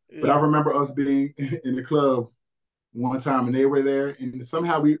down. But I Yeah. remember us being in the club one time and they were there. And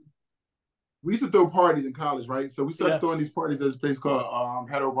somehow we used to throw parties in college, right? So we started Yeah. throwing these parties at this place called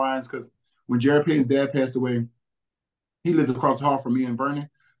Pat O'Brien's because when Jared Payton's dad passed away, he lives across the hall from me and Vernon.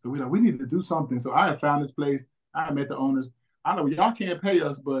 So we like, we need to do something. So I had found this place. I met the owners. I know y'all can't pay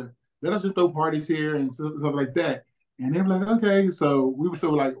us, but let us just throw parties here and stuff like that. And they were like, okay. So we would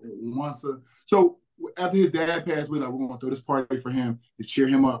throw like once a so after his dad passed, we were like, we're gonna throw this party for him to cheer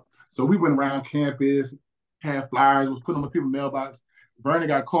him up. So we went around campus, had flyers, was putting them in people's mailbox. Vernon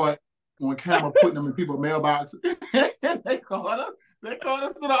got caught on camera putting them in people's mailbox. And they called us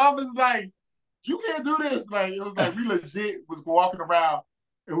to the office like, you can't do this. Like it was like we legit was walking around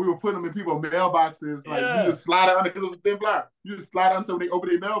and we were putting them in people's mailboxes. Like you Yeah. just slide it under because it was a thin flyer. You just slide under so when they open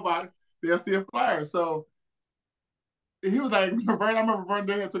their mailbox, they'll see a flyer. So he was like, Vern, I remember Vern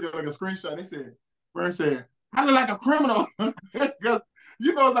Day took like a screenshot. They said, Vern said, I look like a criminal. Because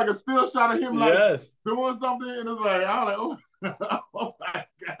you know it's like a still shot of him like Yes. doing something. And it's like, I was like, oh my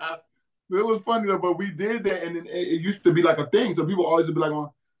God. It was funny though, but we did that and then it used to be like a thing. So people always would be like,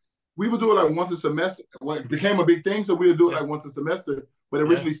 we would do it like once a semester. Well, it became a big thing, so we would do it Yeah. like once a semester. But it Yeah.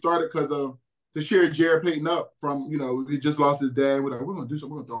 originally started because of to cheer Jared Payton up from, he just lost his dad. We're like, we're gonna do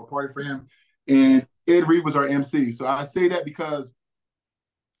something, we're gonna throw a party for him. Yeah. And Ed Reed was our MC. So I say that because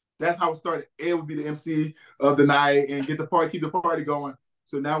that's how it started. Ed would be the MC of the night and get the party, keep the party going.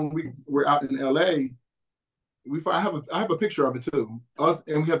 So now when we're out in LA, I have a picture of it too. Us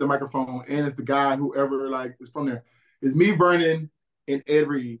and we have the microphone, and it's the guy whoever like is from there. It's me, Vernon, and Ed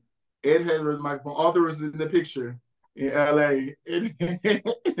Reed. Ed has his microphone. Arthur is in the picture in LA.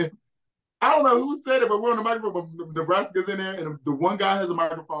 I don't know who said it, but we're on the microphone. But Nebraska's in there, and the one guy has a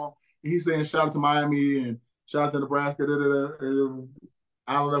microphone. And he's saying shout out to Miami and shout out to Nebraska. Da, da, da. And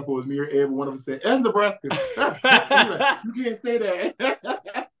I don't know if it was me or Ed, but one of us said, "And Nebraska." Like, you can't say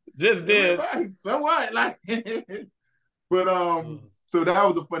that. Just did. Like, so what? Like, but so that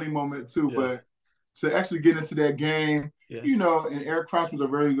was a funny moment too. Yeah. But to actually get into that game. Yeah. And Eric Crouch was a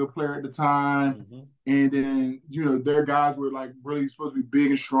very good player at the time. Mm-hmm. And then, their guys were like really supposed to be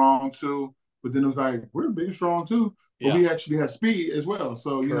big and strong too. But then it was like, we're big and strong too, but Yeah. we actually have speed as well.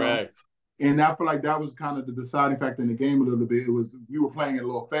 So, Correct. and I feel like that was kind of the deciding factor in the game a little bit. It was we were playing it a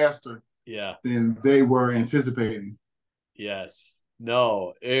little faster Yeah. than they were anticipating. Yes.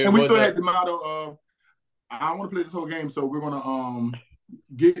 No, it And we was still a had the motto of, I want to play this whole game, so we're gonna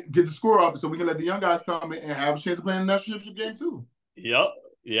get the score up so we can let the young guys come in and have a chance of playing the national championship game too. Yep.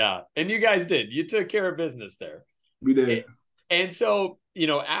 Yeah. And you guys did. You took care of business there. We did. And so,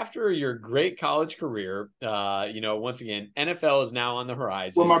 after your great college career, once again, NFL is now on the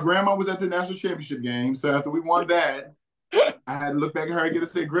horizon. Well, my grandma was at the national championship game. So after we won that, I had to look back at her and get to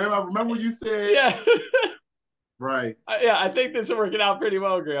say, Grandma, remember what you said? Yeah. Right. Yeah, I think this is working out pretty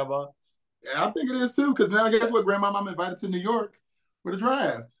well, Grandma. Yeah, I think it is too, because now guess what? Grandma, I'm invited to New York for the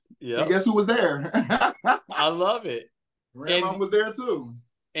draft. Yeah. And guess who was there? I love it. Grandma was there too.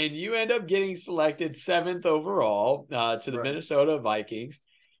 And you end up getting selected 7th overall to the Minnesota Vikings.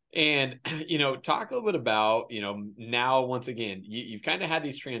 And, talk a little bit about, now, once again, you've kind of had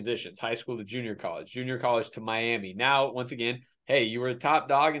these transitions, high school to junior college to Miami. Now, once again, hey, you were a top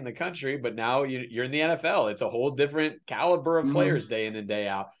dog in the country, but now you're in the NFL. It's a whole different caliber of players day in and day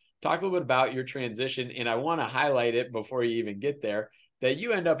out. Talk a little bit about your transition. And I want to highlight it before you even get there, that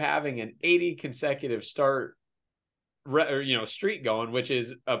you end up having an 80 consecutive start streak going, which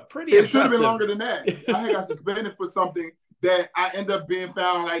is a pretty It impressive. should have been longer than that. I got suspended for something that I end up being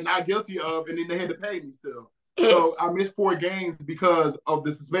found like not guilty of, and then they had to pay me still. So I missed 4 games because of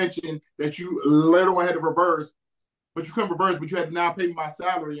the suspension that you later on had to reverse, but you couldn't reverse, but you had to now pay me my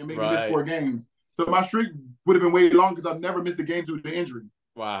salary and make me miss 4 games. So my streak would have been way long because I've never missed a game due to injury.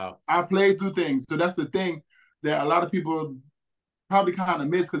 Wow. I played through things. So that's the thing that a lot of people probably kind of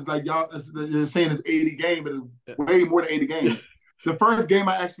miss, because like y'all, you're saying it's 80 games, but it's way more than 80 games. The first game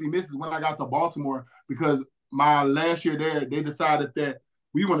I actually missed is when I got to Baltimore, because my last year there, they decided that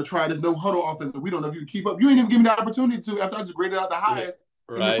we want to try this no huddle offense. We don't know if you can keep up. You ain't even give me the opportunity to, after I just graded out the highest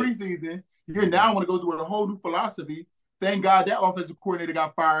in the preseason. You now want to go through a whole new philosophy. Thank God that offensive coordinator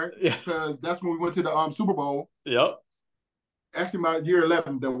got fired, because that's when we went to the Super Bowl. Yep. Actually, my year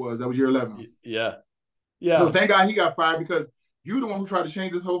 11, that was year 11. Yeah. Yeah. So thank God he got fired, because you're the one who tried to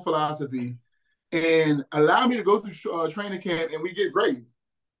change this whole philosophy and allow me to go through training camp and we get grades.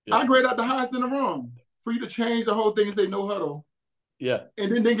 Yeah. I grade out the highest in the room. For you to change the whole thing and say no huddle. Yeah.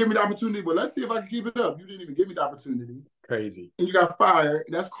 And then give me the opportunity. But let's see if I can keep it up. You didn't even give me the opportunity. Crazy. And you got fired.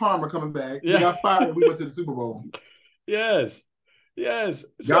 That's karma coming back. Yeah. You got fired and we went to the Super Bowl. Yes. Yes.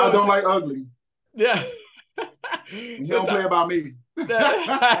 God don't like ugly. Yeah. He don't play about me.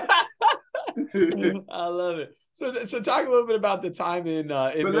 I love it. So talk a little bit about the time in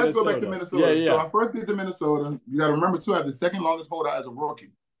but Minnesota. Let's go back to Minnesota. Yeah. So I first get to Minnesota. You got to remember, too, I have the second longest holdout as a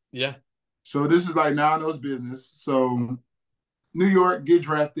rookie. Yeah. So this is like now I know it's business. So New York, get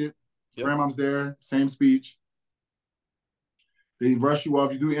drafted. Yep. Grandma's there, same speech. They rush you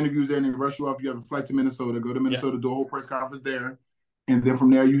off. You do interviews there and they rush you off. You have a flight to Minnesota. Go to Minnesota, do a whole press conference there. And then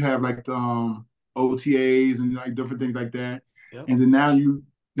from there you have like the OTAs and like different things like that. Yep. And then now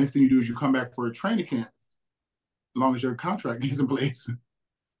next thing you do is you come back for a training camp, as long as your contract is in place.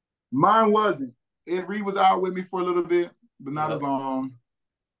 Mine wasn't. Ed Reed was out with me for a little bit, but not as long.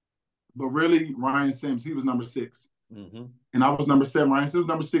 But really, Ryan Sims, he was number 6. Mm-hmm. And I was number 7. Ryan Sims was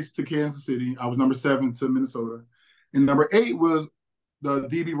number 6 to Kansas City. I was number 7 to Minnesota. And number 8 was the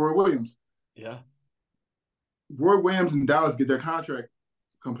DB Roy Williams. Yeah. Roy Williams and Dallas get their contract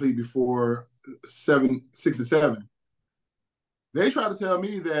complete before 6 and 7. They tried to tell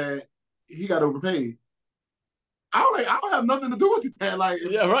me that he got overpaid. I was like, I don't have nothing to do with that. Like,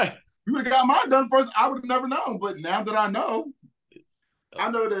 yeah, right. You would have got mine done first, I would have never known. But now that I know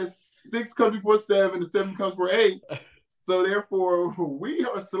that 6 comes before 7, and 7 comes before 8. So therefore, we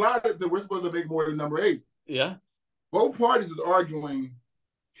are slotted that we're supposed to make more than number 8. Yeah. Both parties is arguing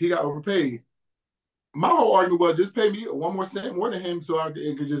he got overpaid. My whole argument was just pay me 1 more cent more than him so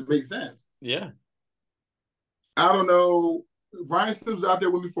it could just make sense. Yeah. I don't know. Ryan Sims was out there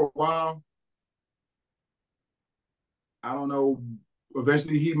with me for a while. I don't know.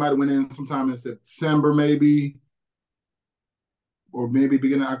 Eventually, he might have went in sometime in September, maybe, or maybe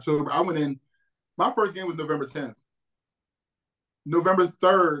beginning of October. I went in. My first game was November 10th. November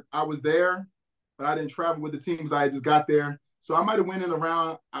 3rd, I was there, but I didn't travel with the teams. I just got there. So I might have went in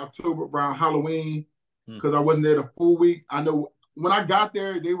around October, around Halloween, because I wasn't there the full week. I know when I got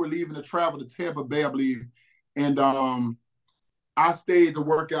there, they were leaving to travel to Tampa Bay, I believe. And I stayed to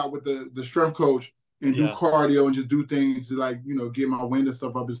work out with the strength coach. and do Yeah. cardio and just do things to like, get my wind and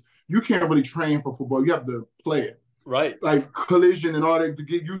stuff up. Is you can't really train for football. You have to play it. Right. Like collision and all that to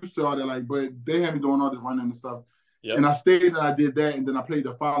get used to all that. Like, but they had me doing all this running and stuff. Yep. And I stayed and I did that. And then I played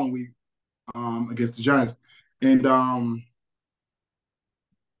the following week against the Giants. And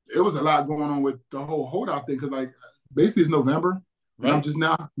it was a lot going on with the whole holdout thing because like basically it's November and I'm Right. just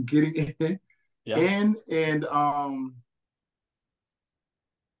now getting in. Yeah. And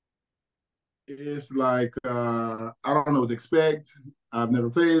it's like I don't know what to expect. I've never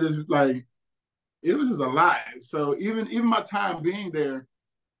played this. Like it was just a lot. So even my time being there,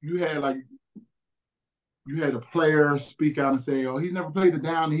 you had like you had a player speak out and say, "Oh, he's never played it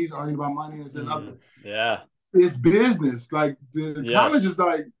down. And he's arguing about money and another." Yeah. It's business. Like the Yes. college is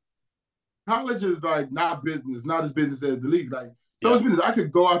like not business, not as business as the league. Like so, it's Yep. business. I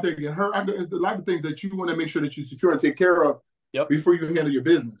could go out there and get hurt. It's a lot of things that you want to make sure that you secure and take care of Yep. before you handle your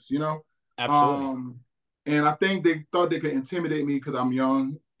business. Absolutely. Um, and I think they thought they could intimidate me because I'm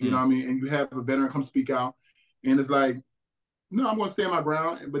young. You know Mm. what I mean? And you have a veteran come speak out, and it's like, no, I'm going to stand my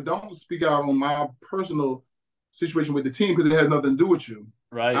ground, but don't speak out on my personal situation with the team because it has nothing to do with you.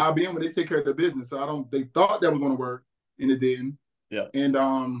 Right. I'll be in when they take care of their business. So I don't. They thought that was going to work, and it didn't. Yeah. And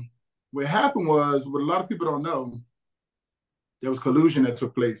what happened was, what a lot of people don't know, there was collusion that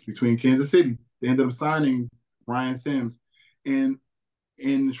took place between Kansas City. They ended up signing Ryan Sims, and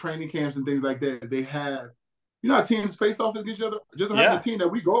in training camps and things like that, they had, how teams face off against each other. Just so happened the Yeah. team that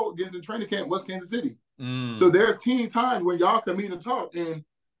we go against in training camp was Kansas City. So Mm. there's team times when y'all can meet and talk and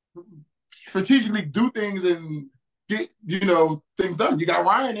strategically do things and get, things done. You got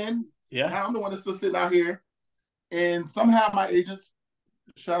Ryan in. Yeah. Now I'm the one that's still sitting out here. And somehow my agents,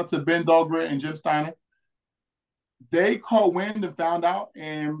 shout out to Ben Dahlgren and Jim Steiner, they caught wind and found out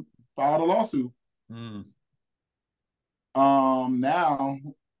and filed a lawsuit. Mm. Now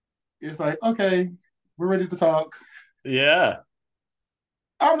it's like, okay, we're ready to talk. Yeah.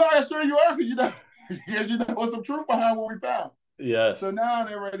 I'm not as sure you are because you know some truth behind what we found. Yes. So now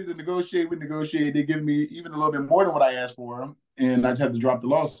they're ready to negotiate. We negotiate. They give me even a little bit more than what I asked for, and I just had to drop the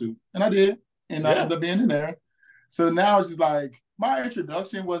lawsuit, and I did, and I Yeah. ended up being in there. So now it's just like my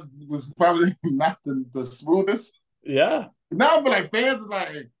introduction was probably not the smoothest. Yeah. Now I feel like fans is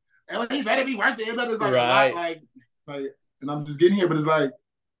like, "Oh, you better be worth it." It better like a lot, Right. like, and I'm just getting here, but it's like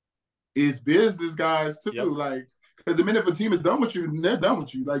it's business guys too, Yep. like. Because the minute if a team is done with you, they're done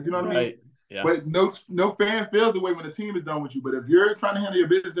with you. Like, you know what I mean? Right. Yeah. But no fan feels the way when the team is done with you. But if you're trying to handle your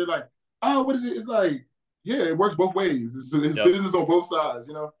business, they're like, oh, what is it? It's like, yeah, it works both ways. It's Yep. business on both sides,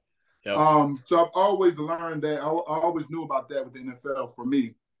 Yep. So I've always learned that. I always knew about that with the NFL for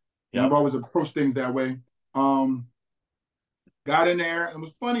me. And I've Yep. always approached things that way. Got in there. And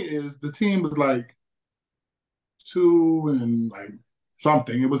what's funny is the team was like 2 and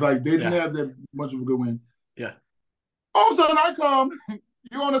something. It was like they didn't Yeah. have that much of a good win. Yeah. All of a sudden I come,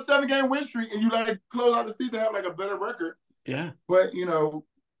 you're on a 7-game win streak and you close out the season have a better record. Yeah. But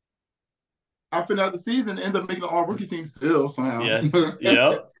I finished out the season, end up making the all rookie team still somehow. Yes.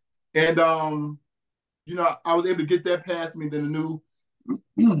 Yep. And I was able to get that past me. Then the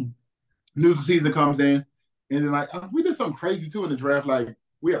new season comes in, and then we did something crazy too in the draft. Like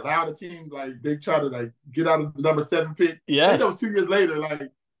we allowed the team they try to get out of the number 7 pick. I think that Yes. was 2 years later.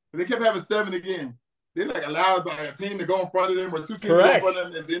 They kept having 7 again. They allowed a team to go in front of them or 2 teams to go in Correct. front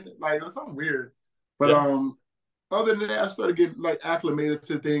of them, and then it was something weird. But Yeah. other than that, I started getting acclimated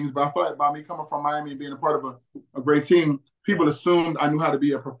to things. But I feel like by me coming from Miami and being a part of a great team, people assumed I knew how to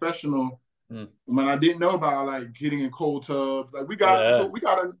be a professional. Mm. When I didn't know about getting in cold tubs, we got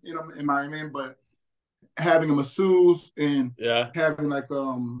in Miami, but having a masseuse and Yeah. having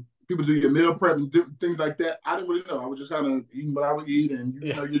people do your meal prep and things like that, I didn't really know. I was just kind of eating what I would eat, and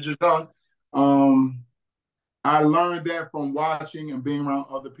Yeah. you're just done. I learned that from watching and being around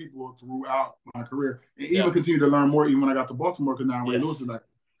other people throughout my career, and even continue to learn more even when I got to Baltimore. Because now Ray Lewis is like,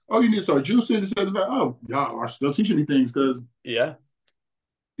 "Oh, you need to start juicing." It's like, "Oh, y'all are still teaching me things," because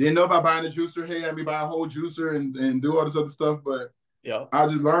didn't know about buying a juicer. Hey, had me buy a whole juicer and do all this other stuff, but I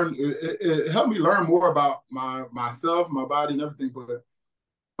just learned. It helped me learn more about myself, my body, and everything. But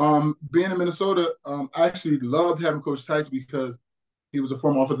being in Minnesota, I actually loved having Coach Tice because he was a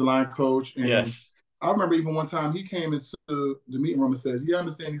former offensive line coach, and Yes. I remember even one time he came into the meeting room and says, "You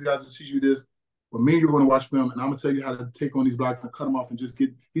understand these guys will teach you this, but me and you're going to watch film, and I'm going to tell you how to take on these blocks and cut them off and just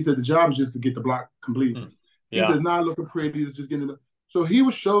get." He said the job is just to get the block complete. He says, "Not looking pretty, it's just getting it." So he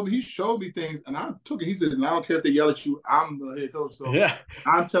showed me things, and I took it. He says, "And I don't care if they yell at you, I'm the head coach, so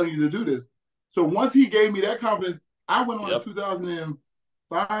I'm telling you to do this." So once he gave me that confidence, I went on a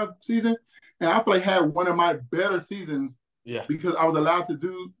 2005 season, and I feel like had one of my better seasons because I was allowed to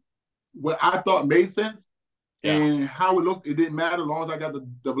do what I thought made sense Yeah. and how it looked. It didn't matter as long as I got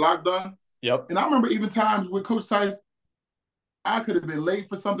the block done. Yep. And I remember even times with Coach Tice, I could have been late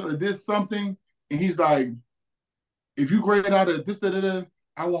for something or did something, and he's like, "If you grade out of this, da, da, da,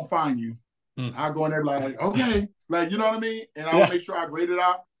 I won't fine you." Mm. I go in there like, "Okay," like you know what I mean, and I will Yeah. make sure I grade it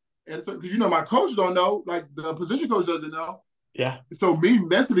out. And so, because my coach don't know, like the position coach doesn't know. Yeah. So me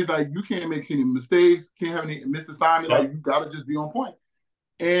mentally, like you can't make any mistakes, can't have any missed assignment. Like Yep. you gotta just be on point.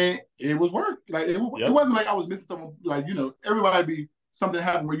 And it was work. Like it Yep. wasn't like I was missing something. Like everybody be something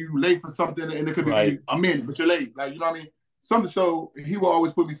happened where you late for something, and it could be Right. a minute, but you're late. Like you know what I mean? Something. So he will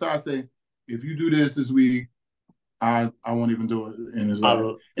always put me aside, say, if you do this week, I won't even do it. And it's like,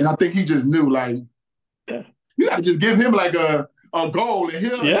 I, and I think he just knew like yeah. you got to just give him like a goal, and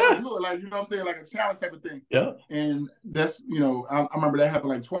he'll Yeah. do it. Like you know what I'm saying, like a challenge type of thing. Yeah. And that's I remember that happened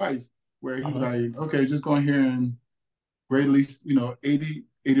like twice where he was Uh-huh. like, okay, just go in here and grade at least 80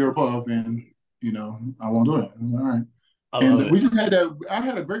 or above, and I won't do it. All right. I love And we it. just had that. I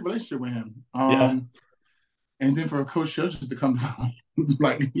had a great relationship with him. Yeah. And then for Coach Churches to come down,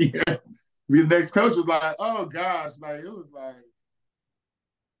 like yeah, the next coach was like, oh gosh, like it was like,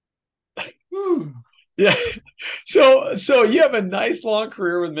 whew. Yeah. So you have a nice long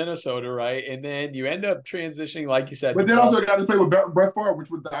career with Minnesota, right? And then you end up transitioning, like you said, to But then also Baltimore. I got to play with Brett Favre, which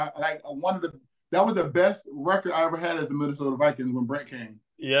was one of the that was the best record I ever had as a Minnesota Vikings when Brett came.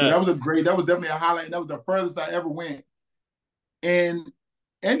 So Yes. that was definitely a highlight. And that was the furthest I ever went. And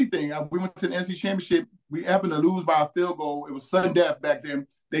anything, we went to the NC Championship. We happened to lose by a field goal. It was sudden death back then.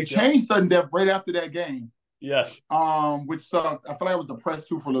 They Yep. changed sudden death right after that game. Yes. Which sucked. I feel like I was depressed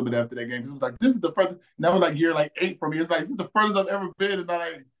too for a little bit after that game. It was like, this is the first, and that was like year like 8 for me. It's like, this is the furthest I've ever been.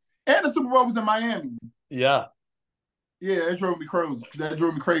 And the Super Bowl was in Miami. Yeah. Yeah, that drove me crazy. That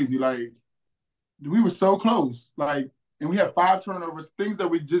drove me crazy. Like, we were so close. Like, and we had 5 turnovers, things that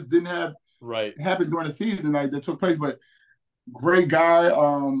we just didn't have Right. happen during the season, like that took place. But great guy.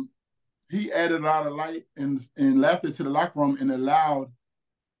 He added a lot of light and laughter to the locker room and allowed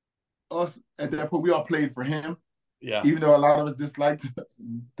us at that point. We all played for him, Yeah. even though a lot of us disliked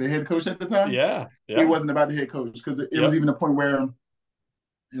the head coach at the time. Yeah. It Yeah. wasn't about the head coach because it was Yep. even a point where a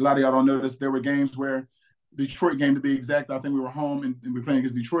lot of y'all don't notice there were games where Detroit game to be exact. I think we were home and we were playing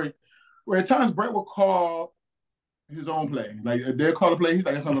against Detroit, where at times Brett would call his own play. Like they'll call a play, he's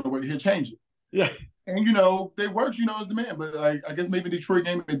like, that's not gonna work. He'll change it. Yeah. And they worked, as the man. But like I guess maybe Detroit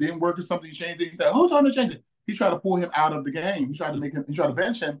game it didn't work or something. He changed it. He said, "Who's on to change it?" He tried to pull him out of the game. He tried to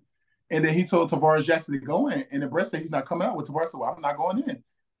bench him. And then he told Tavares Jackson to go in. And the Brett said he's not coming out with Tavares. So I'm not going in.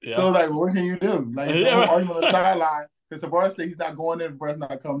 So Yeah. like, what can you do? Like it's a whole argument on the sideline. Because Tavares said he's not going in, Brett's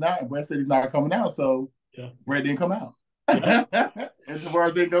not coming out. And Brett said he's not coming out. So Yeah. Brett didn't come out. Yeah. And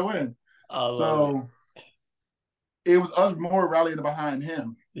Tavares didn't go in. I love it. So it was us more rallying behind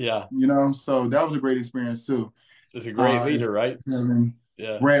him. Yeah. So that was a great experience too. It's a great leader, right?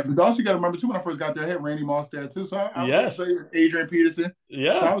 Yeah. But also you got to remember too, when I first got there, I had Randy Moss there too. So I was able to Yes. play with Adrian Peterson. So I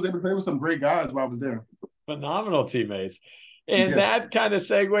Yeah. was able to play with some great guys while I was there. Phenomenal teammates. And Yeah. that kind of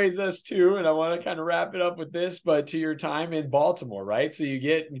segues us to, and I want to kind of wrap it up with this, but to your time in Baltimore, right? So you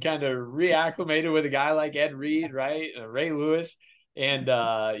get kind of reacclimated with a guy like Ed Reed, right? Ray Lewis. And,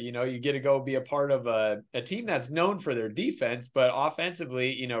 you get to go be a part of a team that's known for their defense, but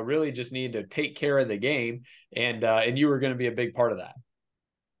offensively, really just need to take care of the game. And you were going to be a big part of that.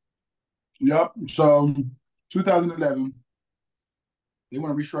 Yep. So 2011, they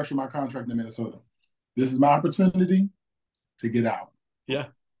want to restructure my contract in Minnesota. This is my opportunity to get out. Yeah.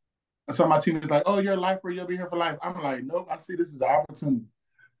 So my team is like, oh, you're a lifer, you'll be here for life. I'm like, nope, I see this as an opportunity.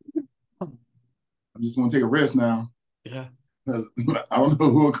 I'm just going to take a risk now. Yeah. I don't know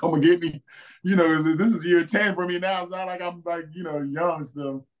who will come and get me. This is year 10 for me now. It's not like I'm like, young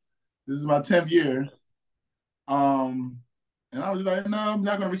still. This is my 10th year. And I was like, no, I'm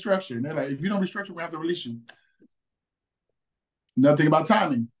not going to restructure. And they're like, if you don't restructure, we have to release you. Nothing about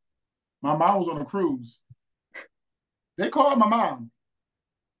timing. My mom was on a cruise. They called my mom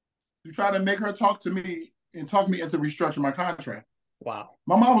to try to make her talk to me and talk me into restructuring my contract. Wow.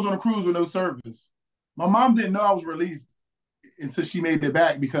 My mom was on a cruise with no service. My mom didn't know I was released until she made it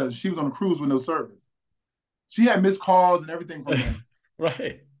back because she was on a cruise with no service. She had missed calls and everything from them.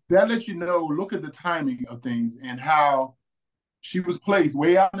 Right. That lets you know, look at the timing of things and how she was placed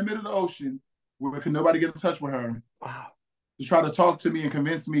way out in the middle of the ocean where could nobody get in touch with her. Wow. To try to talk to me and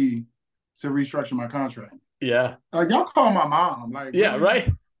convince me to restructure my contract. Yeah. Like, y'all call my mom. Like, yeah, really? right.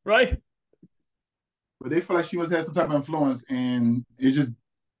 Right. But they feel like she must have some type of influence, and it just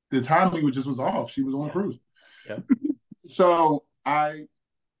the timing was off. She was on a cruise. Yeah. So I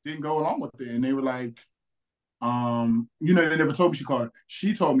didn't go along with it. And they were like, They never told me she called her.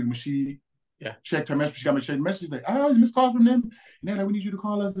 She told me when she Yeah. checked her message, she got me check the message. She's like, oh, I missed calls from them. And they're like, we need you to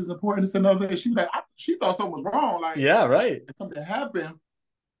call us. It's important. It's another. And she was like, she thought something was wrong. Like, Yeah, right. something happened.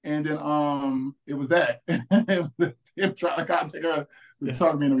 And then it was that. Him trying to contact her to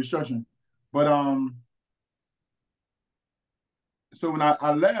talk to me in the restructuring. But so when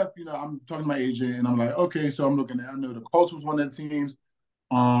I left, I'm talking to my agent and I'm like, okay, so I'm looking at, I know the Colts was one of the teams.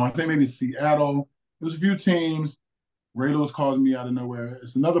 I think maybe Seattle. There was a few teams. Ray Lewis calls me out of nowhere.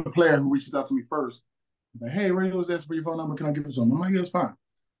 It's another player who reaches out to me first. He's like, hey, Ray Lewis asked for your phone number. Can I give it to him? I'm like, yeah, it's fine.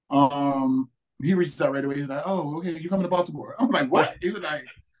 He reaches out right away. He's like, oh, okay, you're coming to Baltimore. I'm like, what? He was like,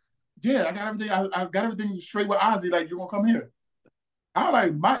 yeah, I got everything. I got everything straight with Ozzy. Like, you're gonna come here. I was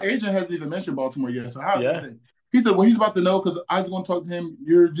like, my agent hasn't even mentioned Baltimore yet. So how's everything? He said, well, he's about to know because I was going to talk to him.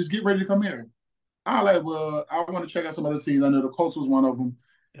 You're just get ready to come here. I was like, well, I want to check out some other teams. I know the Colts was one of them.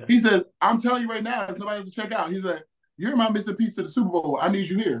 Yeah. He said, I'm telling you right now, there's nobody else to check out. He said, you're my missing piece to the Super Bowl. I need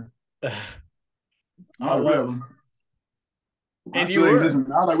you here. All right, whatever. And you were. I was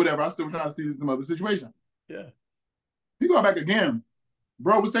like, whatever. I'm still trying to see some other situation. Yeah. He go back again.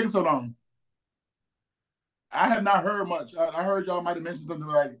 Bro, what's taking so long? I have not heard much. I heard y'all might have mentioned something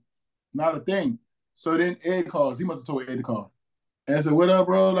like, not a thing. So then Ed calls. He must have told Ed to call. And I said, what up,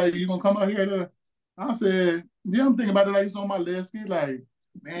 bro? Like, you gonna come out here? I said, yeah, I'm thinking about it. Like, it's on my list. He's like,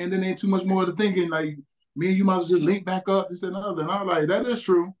 man, there ain't too much more to thinking. Like, me and you might as well just link back up, this and another. And I was like, that is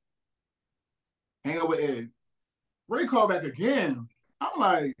true. Hang up with Ed. Ray called back again. I'm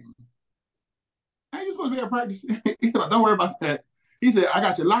like, ain't you supposed to be at practice? He's like, don't worry about that. He said, I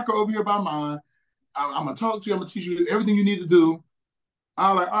got your locker over here by mine. I'm going to talk to you. I'm going to teach you everything you need to do.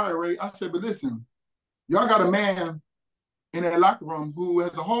 I was like, all right, Ray. I said, but listen, y'all got a man in that locker room who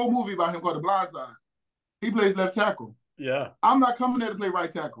has a whole movie about him called The Blind Side. He plays left tackle. Yeah. I'm not coming there to play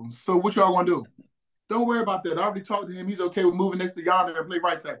right tackle. So what y'all going to do? Don't worry about that. I already talked to him. He's okay with moving next to yonder and play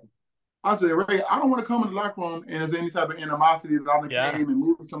right tackle. I said, Ray, I don't want to come in the locker room and there's any type of animosity that I'm the game and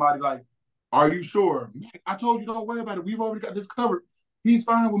moving somebody like, are you sure? I told you, don't worry about it. We've already got this covered. He's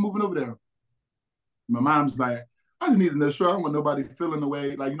fine. We're moving over there. My mom's like, I just need to know sure. I don't want nobody feeling the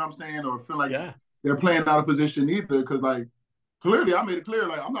way, like, you know what I'm saying? Or feel like they're playing out of position either. Because, like, clearly I made it clear,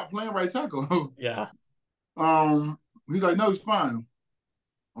 like, I'm not playing right tackle. Yeah. He's like, no, he's fine.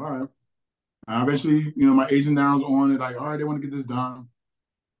 All right. Eventually, my agent now is on it. Like, all right, they want to get this done.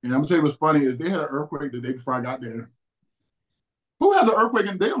 And I'm going to tell you what's funny is they had an earthquake the day before I got there. Who has an earthquake?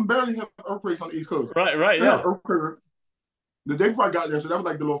 And they don't barely have earthquakes on the East Coast. Right, they had an earthquake the day before I got there. So that was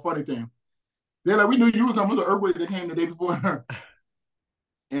like the little funny thing. They're like, we knew you was coming. It was an earthquake that came the day before.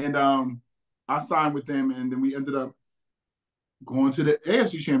 And I signed with them, and then we ended up going to the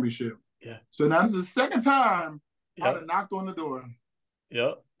AFC Championship. Yeah. So now this is the second time I've knocked on the door.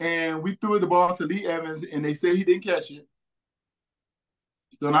 Yep. And we threw the ball to Lee Evans, and they said he didn't catch it.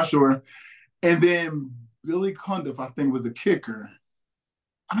 Still not sure. And then Billy Cundiff, I think, was the kicker.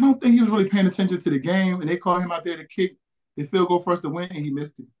 I don't think he was really paying attention to the game, and they called him out there to kick the field goal for us to win, and he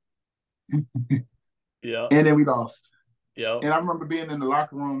missed it. Yeah. And then we lost. Yeah. And I remember being in the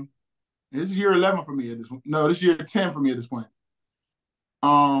locker room. This is year 11 for me at this point. No, this is year 10 for me at this point.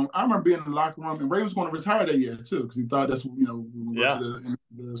 I remember being in the locker room, and Ray was going to retire that year too, because he thought that's we were going to go to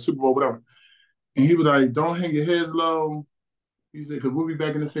the Super Bowl, whatever. And he was like, "Don't hang your heads low." He said, "Because we'll be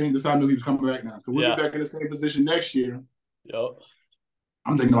back in the same." This I knew he was coming back now. Because we'll be back in the same position next year. Yep.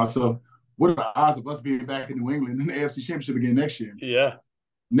 I'm thinking to myself, what are the odds of us being back in New England in the AFC Championship again next year? Yeah.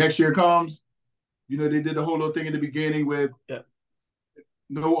 Next year comes, they did the whole little thing in the beginning with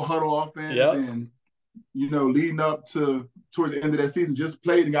no huddle offense and, leading up towards the end of that season, just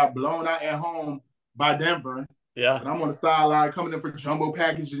played and got blown out at home by Denver. Yeah. And I'm on the sideline coming in for jumbo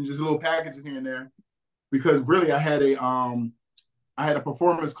packages and just little packages here and there. Because really I had a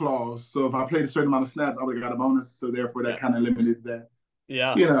performance clause. So if I played a certain amount of snaps, I would have got a bonus. So therefore that kind of limited that.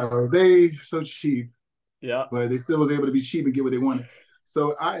 Yeah. They so cheap. Yeah. But they still was able to be cheap and get what they wanted.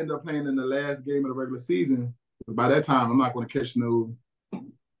 So I ended up playing in the last game of the regular season. By that time, I'm not going to catch no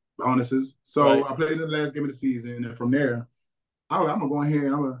bonuses. So I played in the last game of the season. And from there, I'm going to go in here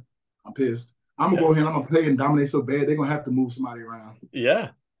and I'm pissed. I'm going to go ahead and I'm going to play and dominate so bad, they're going to have to move somebody around. Yeah.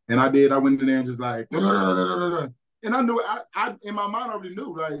 And I did. I went in there and just like, and I knew, I in my mind, I already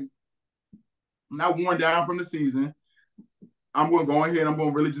knew, like, I'm not worn down from the season. I'm going to go in here and I'm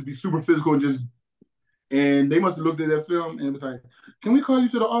going to really just be super physical and they must have looked at that film and was like, can we call you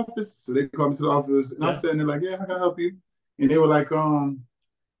to the office? So they called me to the office and I'm sitting there like, yeah, I can help you. And they were like,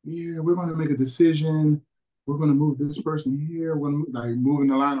 yeah, we're going to make a decision. We're going to move this person here. We're going to like moving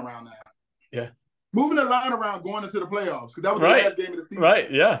the line around now. Yeah. Moving the line around going into the playoffs because that was the last game of the season. Right,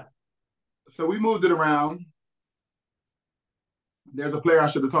 yeah. So we moved it around there's a player I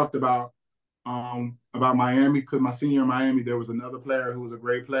should have talked about Miami, because my senior in Miami, there was another player who was a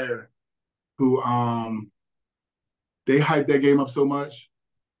great player who they hyped that game up so much.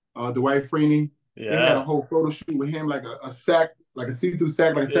 Dwight Freeney, they had a Yeah. whole photo shoot with him, like a sack, like a see-through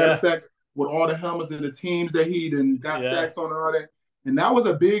sack, like a saddle Yeah. sack, with all the helmets and the teams that he then got Yeah. sacks on and all that. And that was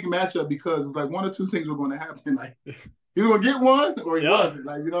a big matchup because it was like one or two things were going to happen. Like he was going to get one or he Yeah. wasn't.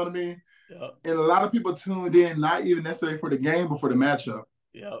 Like, you know what I mean? Yeah. And a lot of people tuned in, not even necessarily for the game, but for the matchup.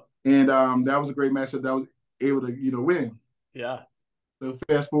 Yeah. And that was a great matchup that was able to, win. Yeah. So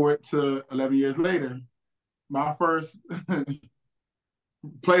fast forward to 11 years later, my first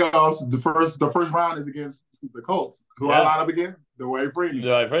playoffs, the first round is against the Colts, who I Yeah. line up against, the way Brady.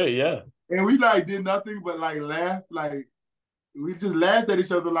 Dwight Freeney. Yeah. And we like did nothing but like laugh, like we just laughed at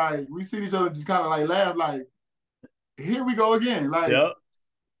each other, like we see each other just kind of like laugh, like here we go again, like Yeah.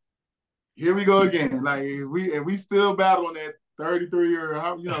 here we go again, like we still battling that 33 or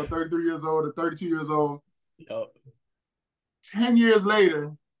 33 years old or 32 years old, Yeah. 10 years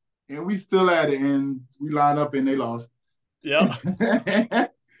later, and we still at it, and we line up and they lost. Yeah. And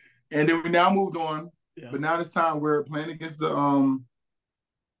then we now moved on, Yeah. but now this time we're playing against the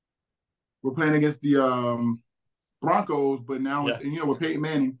Broncos, but now Yeah. it's with Peyton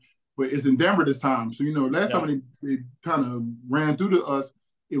Manning, but it's in Denver this time. So last Yeah. time they kind of ran through to us,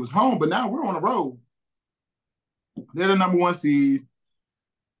 it was home, but now we're on the road. They're the number one seed.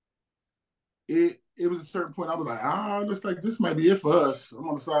 It was a certain point I was like, looks like this might be it for us. I'm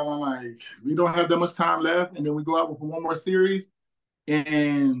on the sideline like we don't have that much time left, and then we go out with one more series,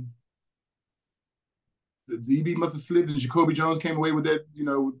 and the DB must have slipped, and Jacoby Jones came away with that,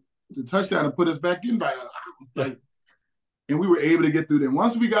 the touchdown and put us back in like, and we were able to get through them.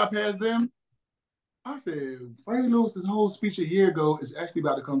 Once we got past them, I said, Freddie Lewis's whole speech a year ago is actually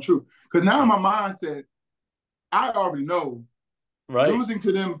about to come true. Because now in my mindset, I already know Right. losing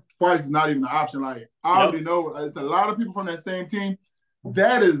to them twice is not even an option. Like, I already know it's a lot of people from that same team.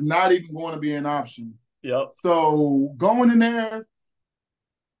 That is not even going to be an option. Yep. So going in there,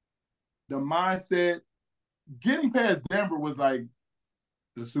 the mindset, getting past Denver was like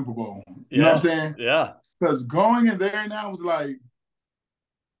the Super Bowl. You know what I'm saying? Yeah. Because going in there now was like,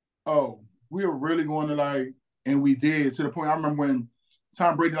 oh, we are really going to like, and we did, to the point I remember when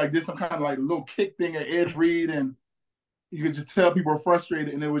Tom Brady like did some kind of like little kick thing at Ed Reed, and you could just tell people were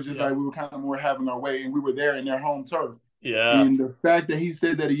frustrated, and it was just like we were kind of more having our way, and we were there in their home turf. Yeah. And the fact that he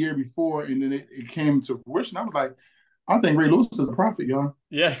said that a year before, and then it came to fruition, I was like, I think Ray Lewis is a prophet, y'all.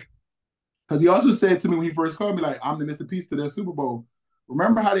 Yeah. Because he also said to me when he first called me, like, I'm the missing piece to their Super Bowl.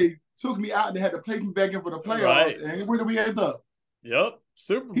 Remember how they took me out and they had to play me back in for the playoffs, Right. and where did we end up? Yep.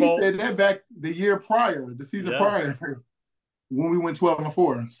 Super He Bowl. said that back the year prior, the season prior, when we went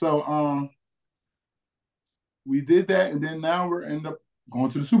 12-4. So we did that, and then now we're end up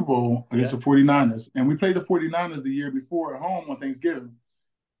going to the Super Bowl against the 49ers. And we played the 49ers the year before at home on Thanksgiving.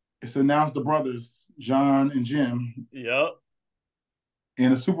 So now it's the brothers, John and Jim. Yep.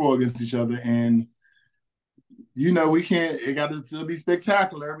 In a Super Bowl against each other. And we can't, it got to still be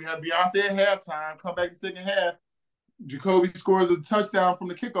spectacular. We have Beyonce at halftime, come back the second half. Jacoby scores a touchdown from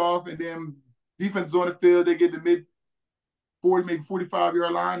the kickoff, and then defense is on the field. They get the mid 40, maybe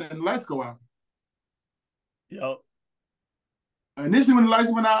 45-yard line, and the lights go out. Yep. Initially, when the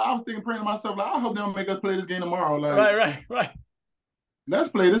lights went out, I was thinking, praying to myself, like, I hope they don't make us play this game tomorrow. Like, right. Let's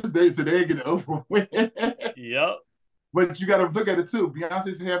play this day today, get it over with. Yep. But you got to look at it too.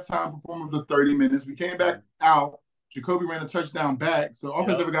 Beyonce's halftime performance was 30 minutes. We came back out. Jacoby ran a touchdown back. So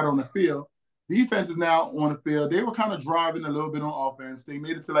offense never got on the field. Defense is now on the field. They were kind of driving a little bit on offense. They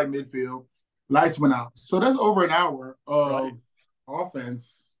made it to like midfield. Lights went out. So that's over an hour of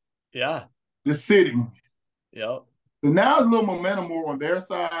offense. Yeah. Just sitting. Yep. So now it's a little momentum more on their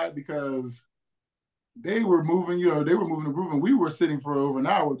side because they were moving, they were moving and grooving. We were sitting for over an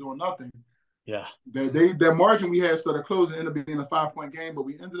hour doing nothing. Yeah. That margin we had started closing, ended up being a 5-point game, but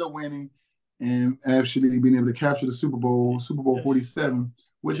we ended up winning and actually being able to capture the Super Bowl 47,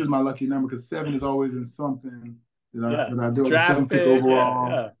 which is my lucky number because 7 is always in something that I do. Draft 7 pick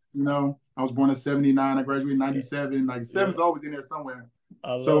overall. Yeah. I was born in 79. I graduated in 97. Like 7's always in there somewhere.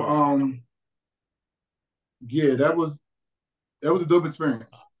 Yeah, that was a dope experience.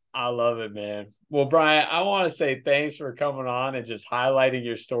 I love it, man. Well, Bryant, I want to say thanks for coming on and just highlighting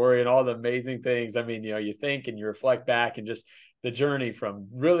your story and all the amazing things. I mean, you think and you reflect back and just the journey from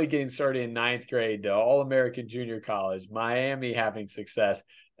really getting started in 9th grade to All-American Junior College, Miami having success,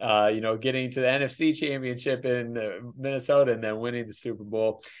 getting to the NFC Championship in Minnesota and then winning the Super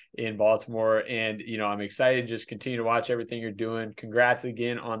Bowl in Baltimore. And, I'm excited to just continue to watch everything you're doing. Congrats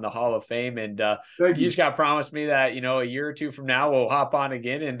again on the Hall of Fame. And you just got promised me that, a year or two from now, we'll hop on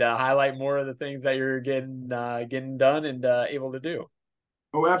again and highlight more of the things that you're getting done and able to do.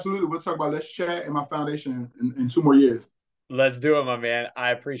 Oh, absolutely. We'll talk about Let's Chat and my foundation in 2 more years. Let's do it, my man.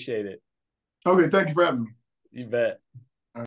 I appreciate it. Okay. Thank you for having me. You bet.